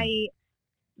plan. I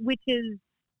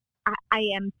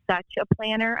am such a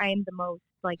planner. I am the most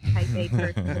type A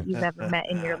person that you've ever met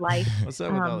in your life. What's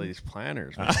up with all these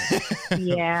planners, man?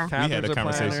 Yeah. We had a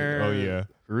conversation. Planner. Oh yeah.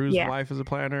 Rue's wife is a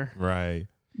planner. Right.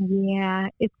 Yeah.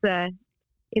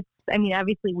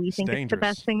 Obviously we think it's the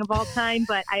best thing of all time,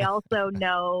 but I also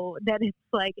know that it's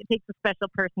it takes a special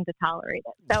person to tolerate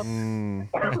it. So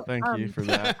thank you for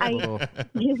that little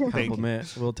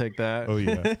compliment. We'll take that. Oh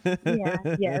yeah.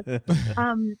 Yes.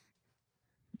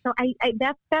 So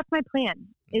that's my plan,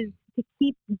 is to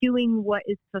keep doing what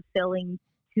is fulfilling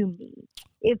to me.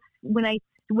 If when I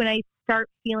start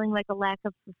feeling like a lack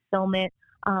of fulfillment,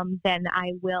 then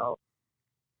I will,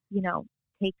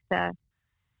 take the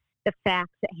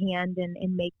facts at hand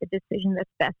and make the decision that's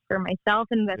best for myself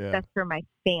and that's best for my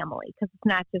family, because it's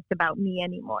not just about me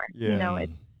anymore.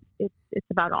 It's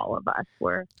about all of us.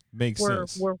 We're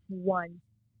one.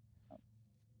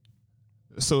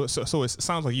 So it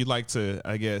sounds like you'd like to,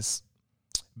 I guess,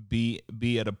 be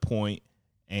at a point,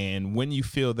 and when you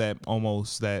feel that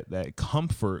almost that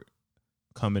comfort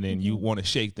coming in, you want to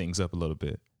shake things up a little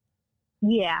bit.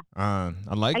 Yeah. I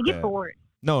like that. I get bored.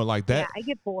 No, like that. Yeah, I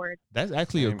get bored. That's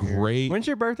actually a great. When's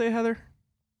your birthday, Heather?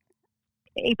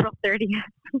 April 30th.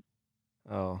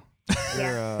 Oh.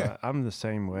 I'm the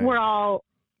same way. We're all,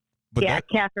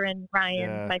 Catherine,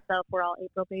 Ryan, myself, we're all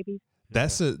April babies.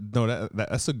 That's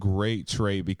that's a great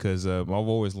trait, because I've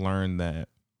always learned that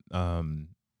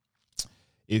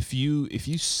if you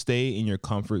stay in your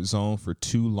comfort zone for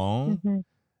too long,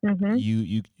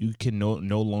 you can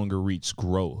no longer reach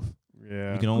growth.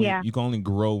 Yeah. You can only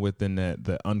grow within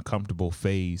the uncomfortable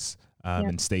phase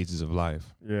and stages of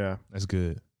life. Yeah. That's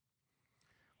good.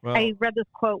 Well, I read this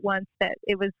quote once that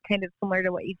it was kind of similar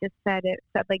to what you just said. It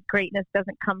said greatness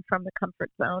doesn't come from the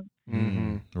comfort zone.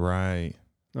 Right.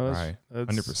 No, right.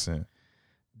 100%.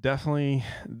 Definitely,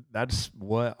 that's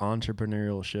what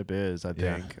entrepreneurship is, I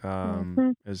think.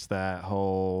 Is that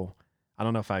whole, I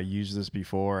don't know if I used this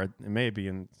before. It may be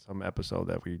in some episode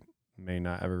that we may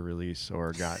not ever release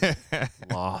or got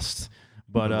lost.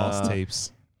 But lost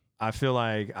tapes. I feel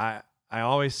like I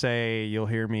always say, you'll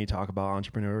hear me talk about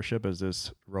entrepreneurship as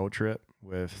this road trip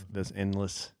with this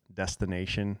endless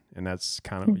destination. And that's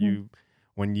kind of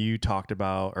when you talked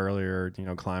about earlier,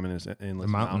 climbing this endless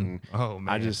mountain. Oh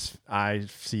man. I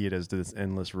see it as this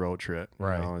endless road trip.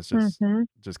 Right. It's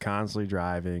just constantly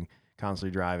driving.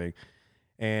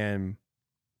 And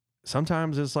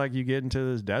sometimes it's like you get into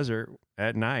this desert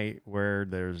at night where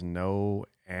there's no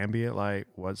ambient light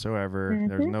whatsoever.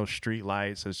 There's no street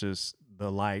lights. It's just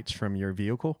the lights from your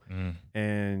vehicle,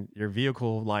 and your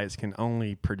vehicle lights can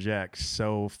only project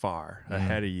so far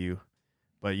ahead of you,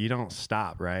 but you don't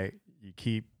stop, right? You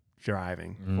keep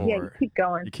driving forward. Yeah, you keep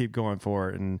going. You keep going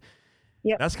forward, and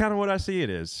that's kind of what I see it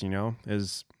is,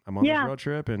 is I'm on this road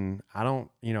trip, and I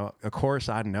don't, of course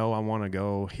I know I want to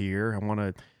go here. I want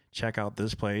to check out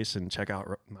this place and check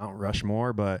out Mount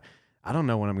Rushmore, but I don't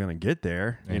know when I'm going to get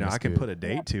there. I can put a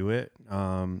date to it.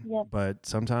 But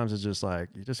sometimes it's just like,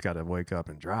 you just got to wake up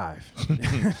and drive.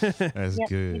 That's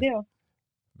good. You do.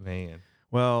 Man.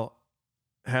 Well,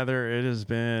 Heather, this has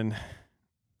been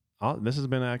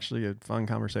actually a fun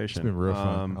conversation. It's been real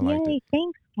fun. I liked it.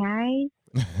 Thanks, guys.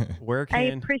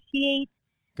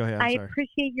 Go ahead. I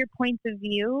appreciate your points of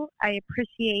view. I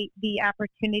appreciate the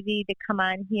opportunity to come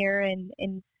on here and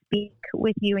speak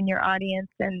with you and your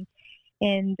audience, and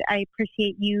I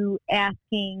appreciate you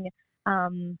asking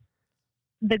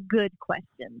the good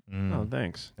questions. Oh,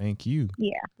 thanks. Thank you.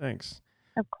 Yeah. Thanks.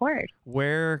 Of course.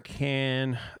 Where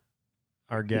can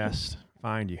our guests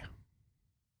find you?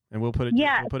 And we'll put it, in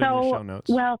the show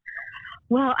notes.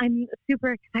 Well, I'm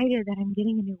super excited that I'm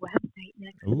getting a new website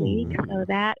next week. So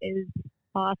that is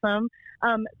awesome.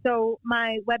 So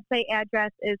my website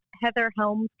address is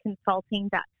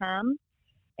heatherhelmsconsulting.com.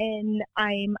 And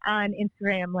I'm on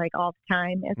Instagram like all the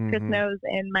time, as Chris knows.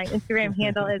 And my Instagram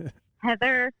handle is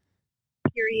Heather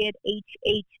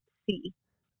 _HHC.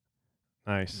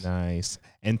 Nice.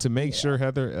 And to make sure,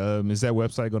 Heather, is that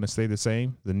website going to stay the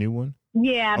same, the new one?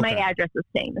 Yeah, my address is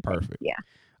staying the same. Perfect. Yeah.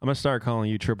 I'm going to start calling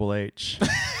you Triple H.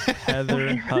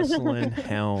 Heather Hustlin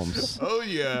Helms. Oh,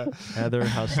 yeah. Heather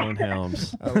Hustlin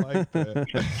Helms. I like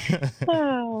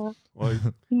that. Well,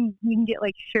 you can get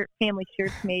like family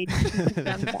shirts made.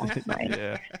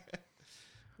 Yeah.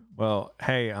 Well,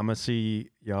 hey, I'm going to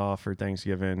see y'all for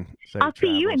Thanksgiving. I'll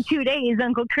see you in 2 days,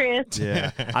 Uncle Chris.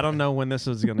 Yeah. I don't know when this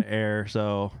is going to air,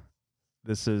 so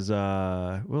this is,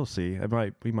 we'll see.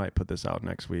 We might put this out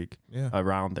next week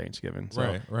around Thanksgiving.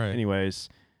 So, right. Anyways,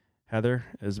 Heather,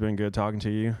 it's been good talking to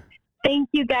you. Thank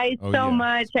you guys so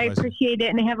much. I appreciate it,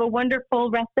 and have a wonderful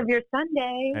rest of your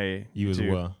Sunday. Hey, you as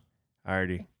well.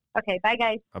 Alrighty. Okay, bye,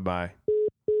 guys. Bye-bye.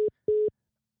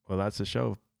 Well, that's the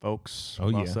show, folks.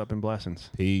 What's up and blessings.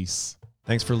 Peace.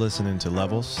 Thanks for listening to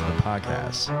Levels, the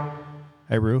podcast.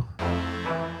 Hey, Rue.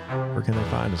 Where can they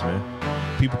find us, man?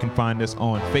 People can find us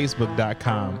on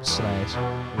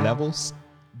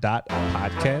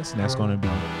facebook.com/levels.podcast, and that's going to be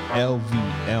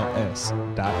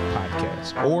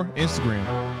LVLS.podcast, or Instagram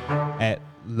at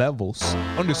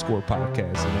levels_podcast,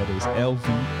 and that is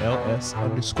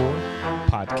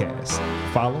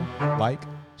LVLS_podcast. Follow, like,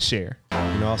 share. You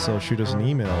can also shoot us an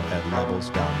email at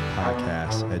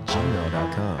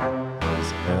levels.podcast@gmail.com.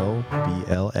 It's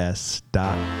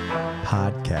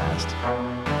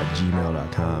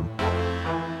lvls.podcast@gmail.com.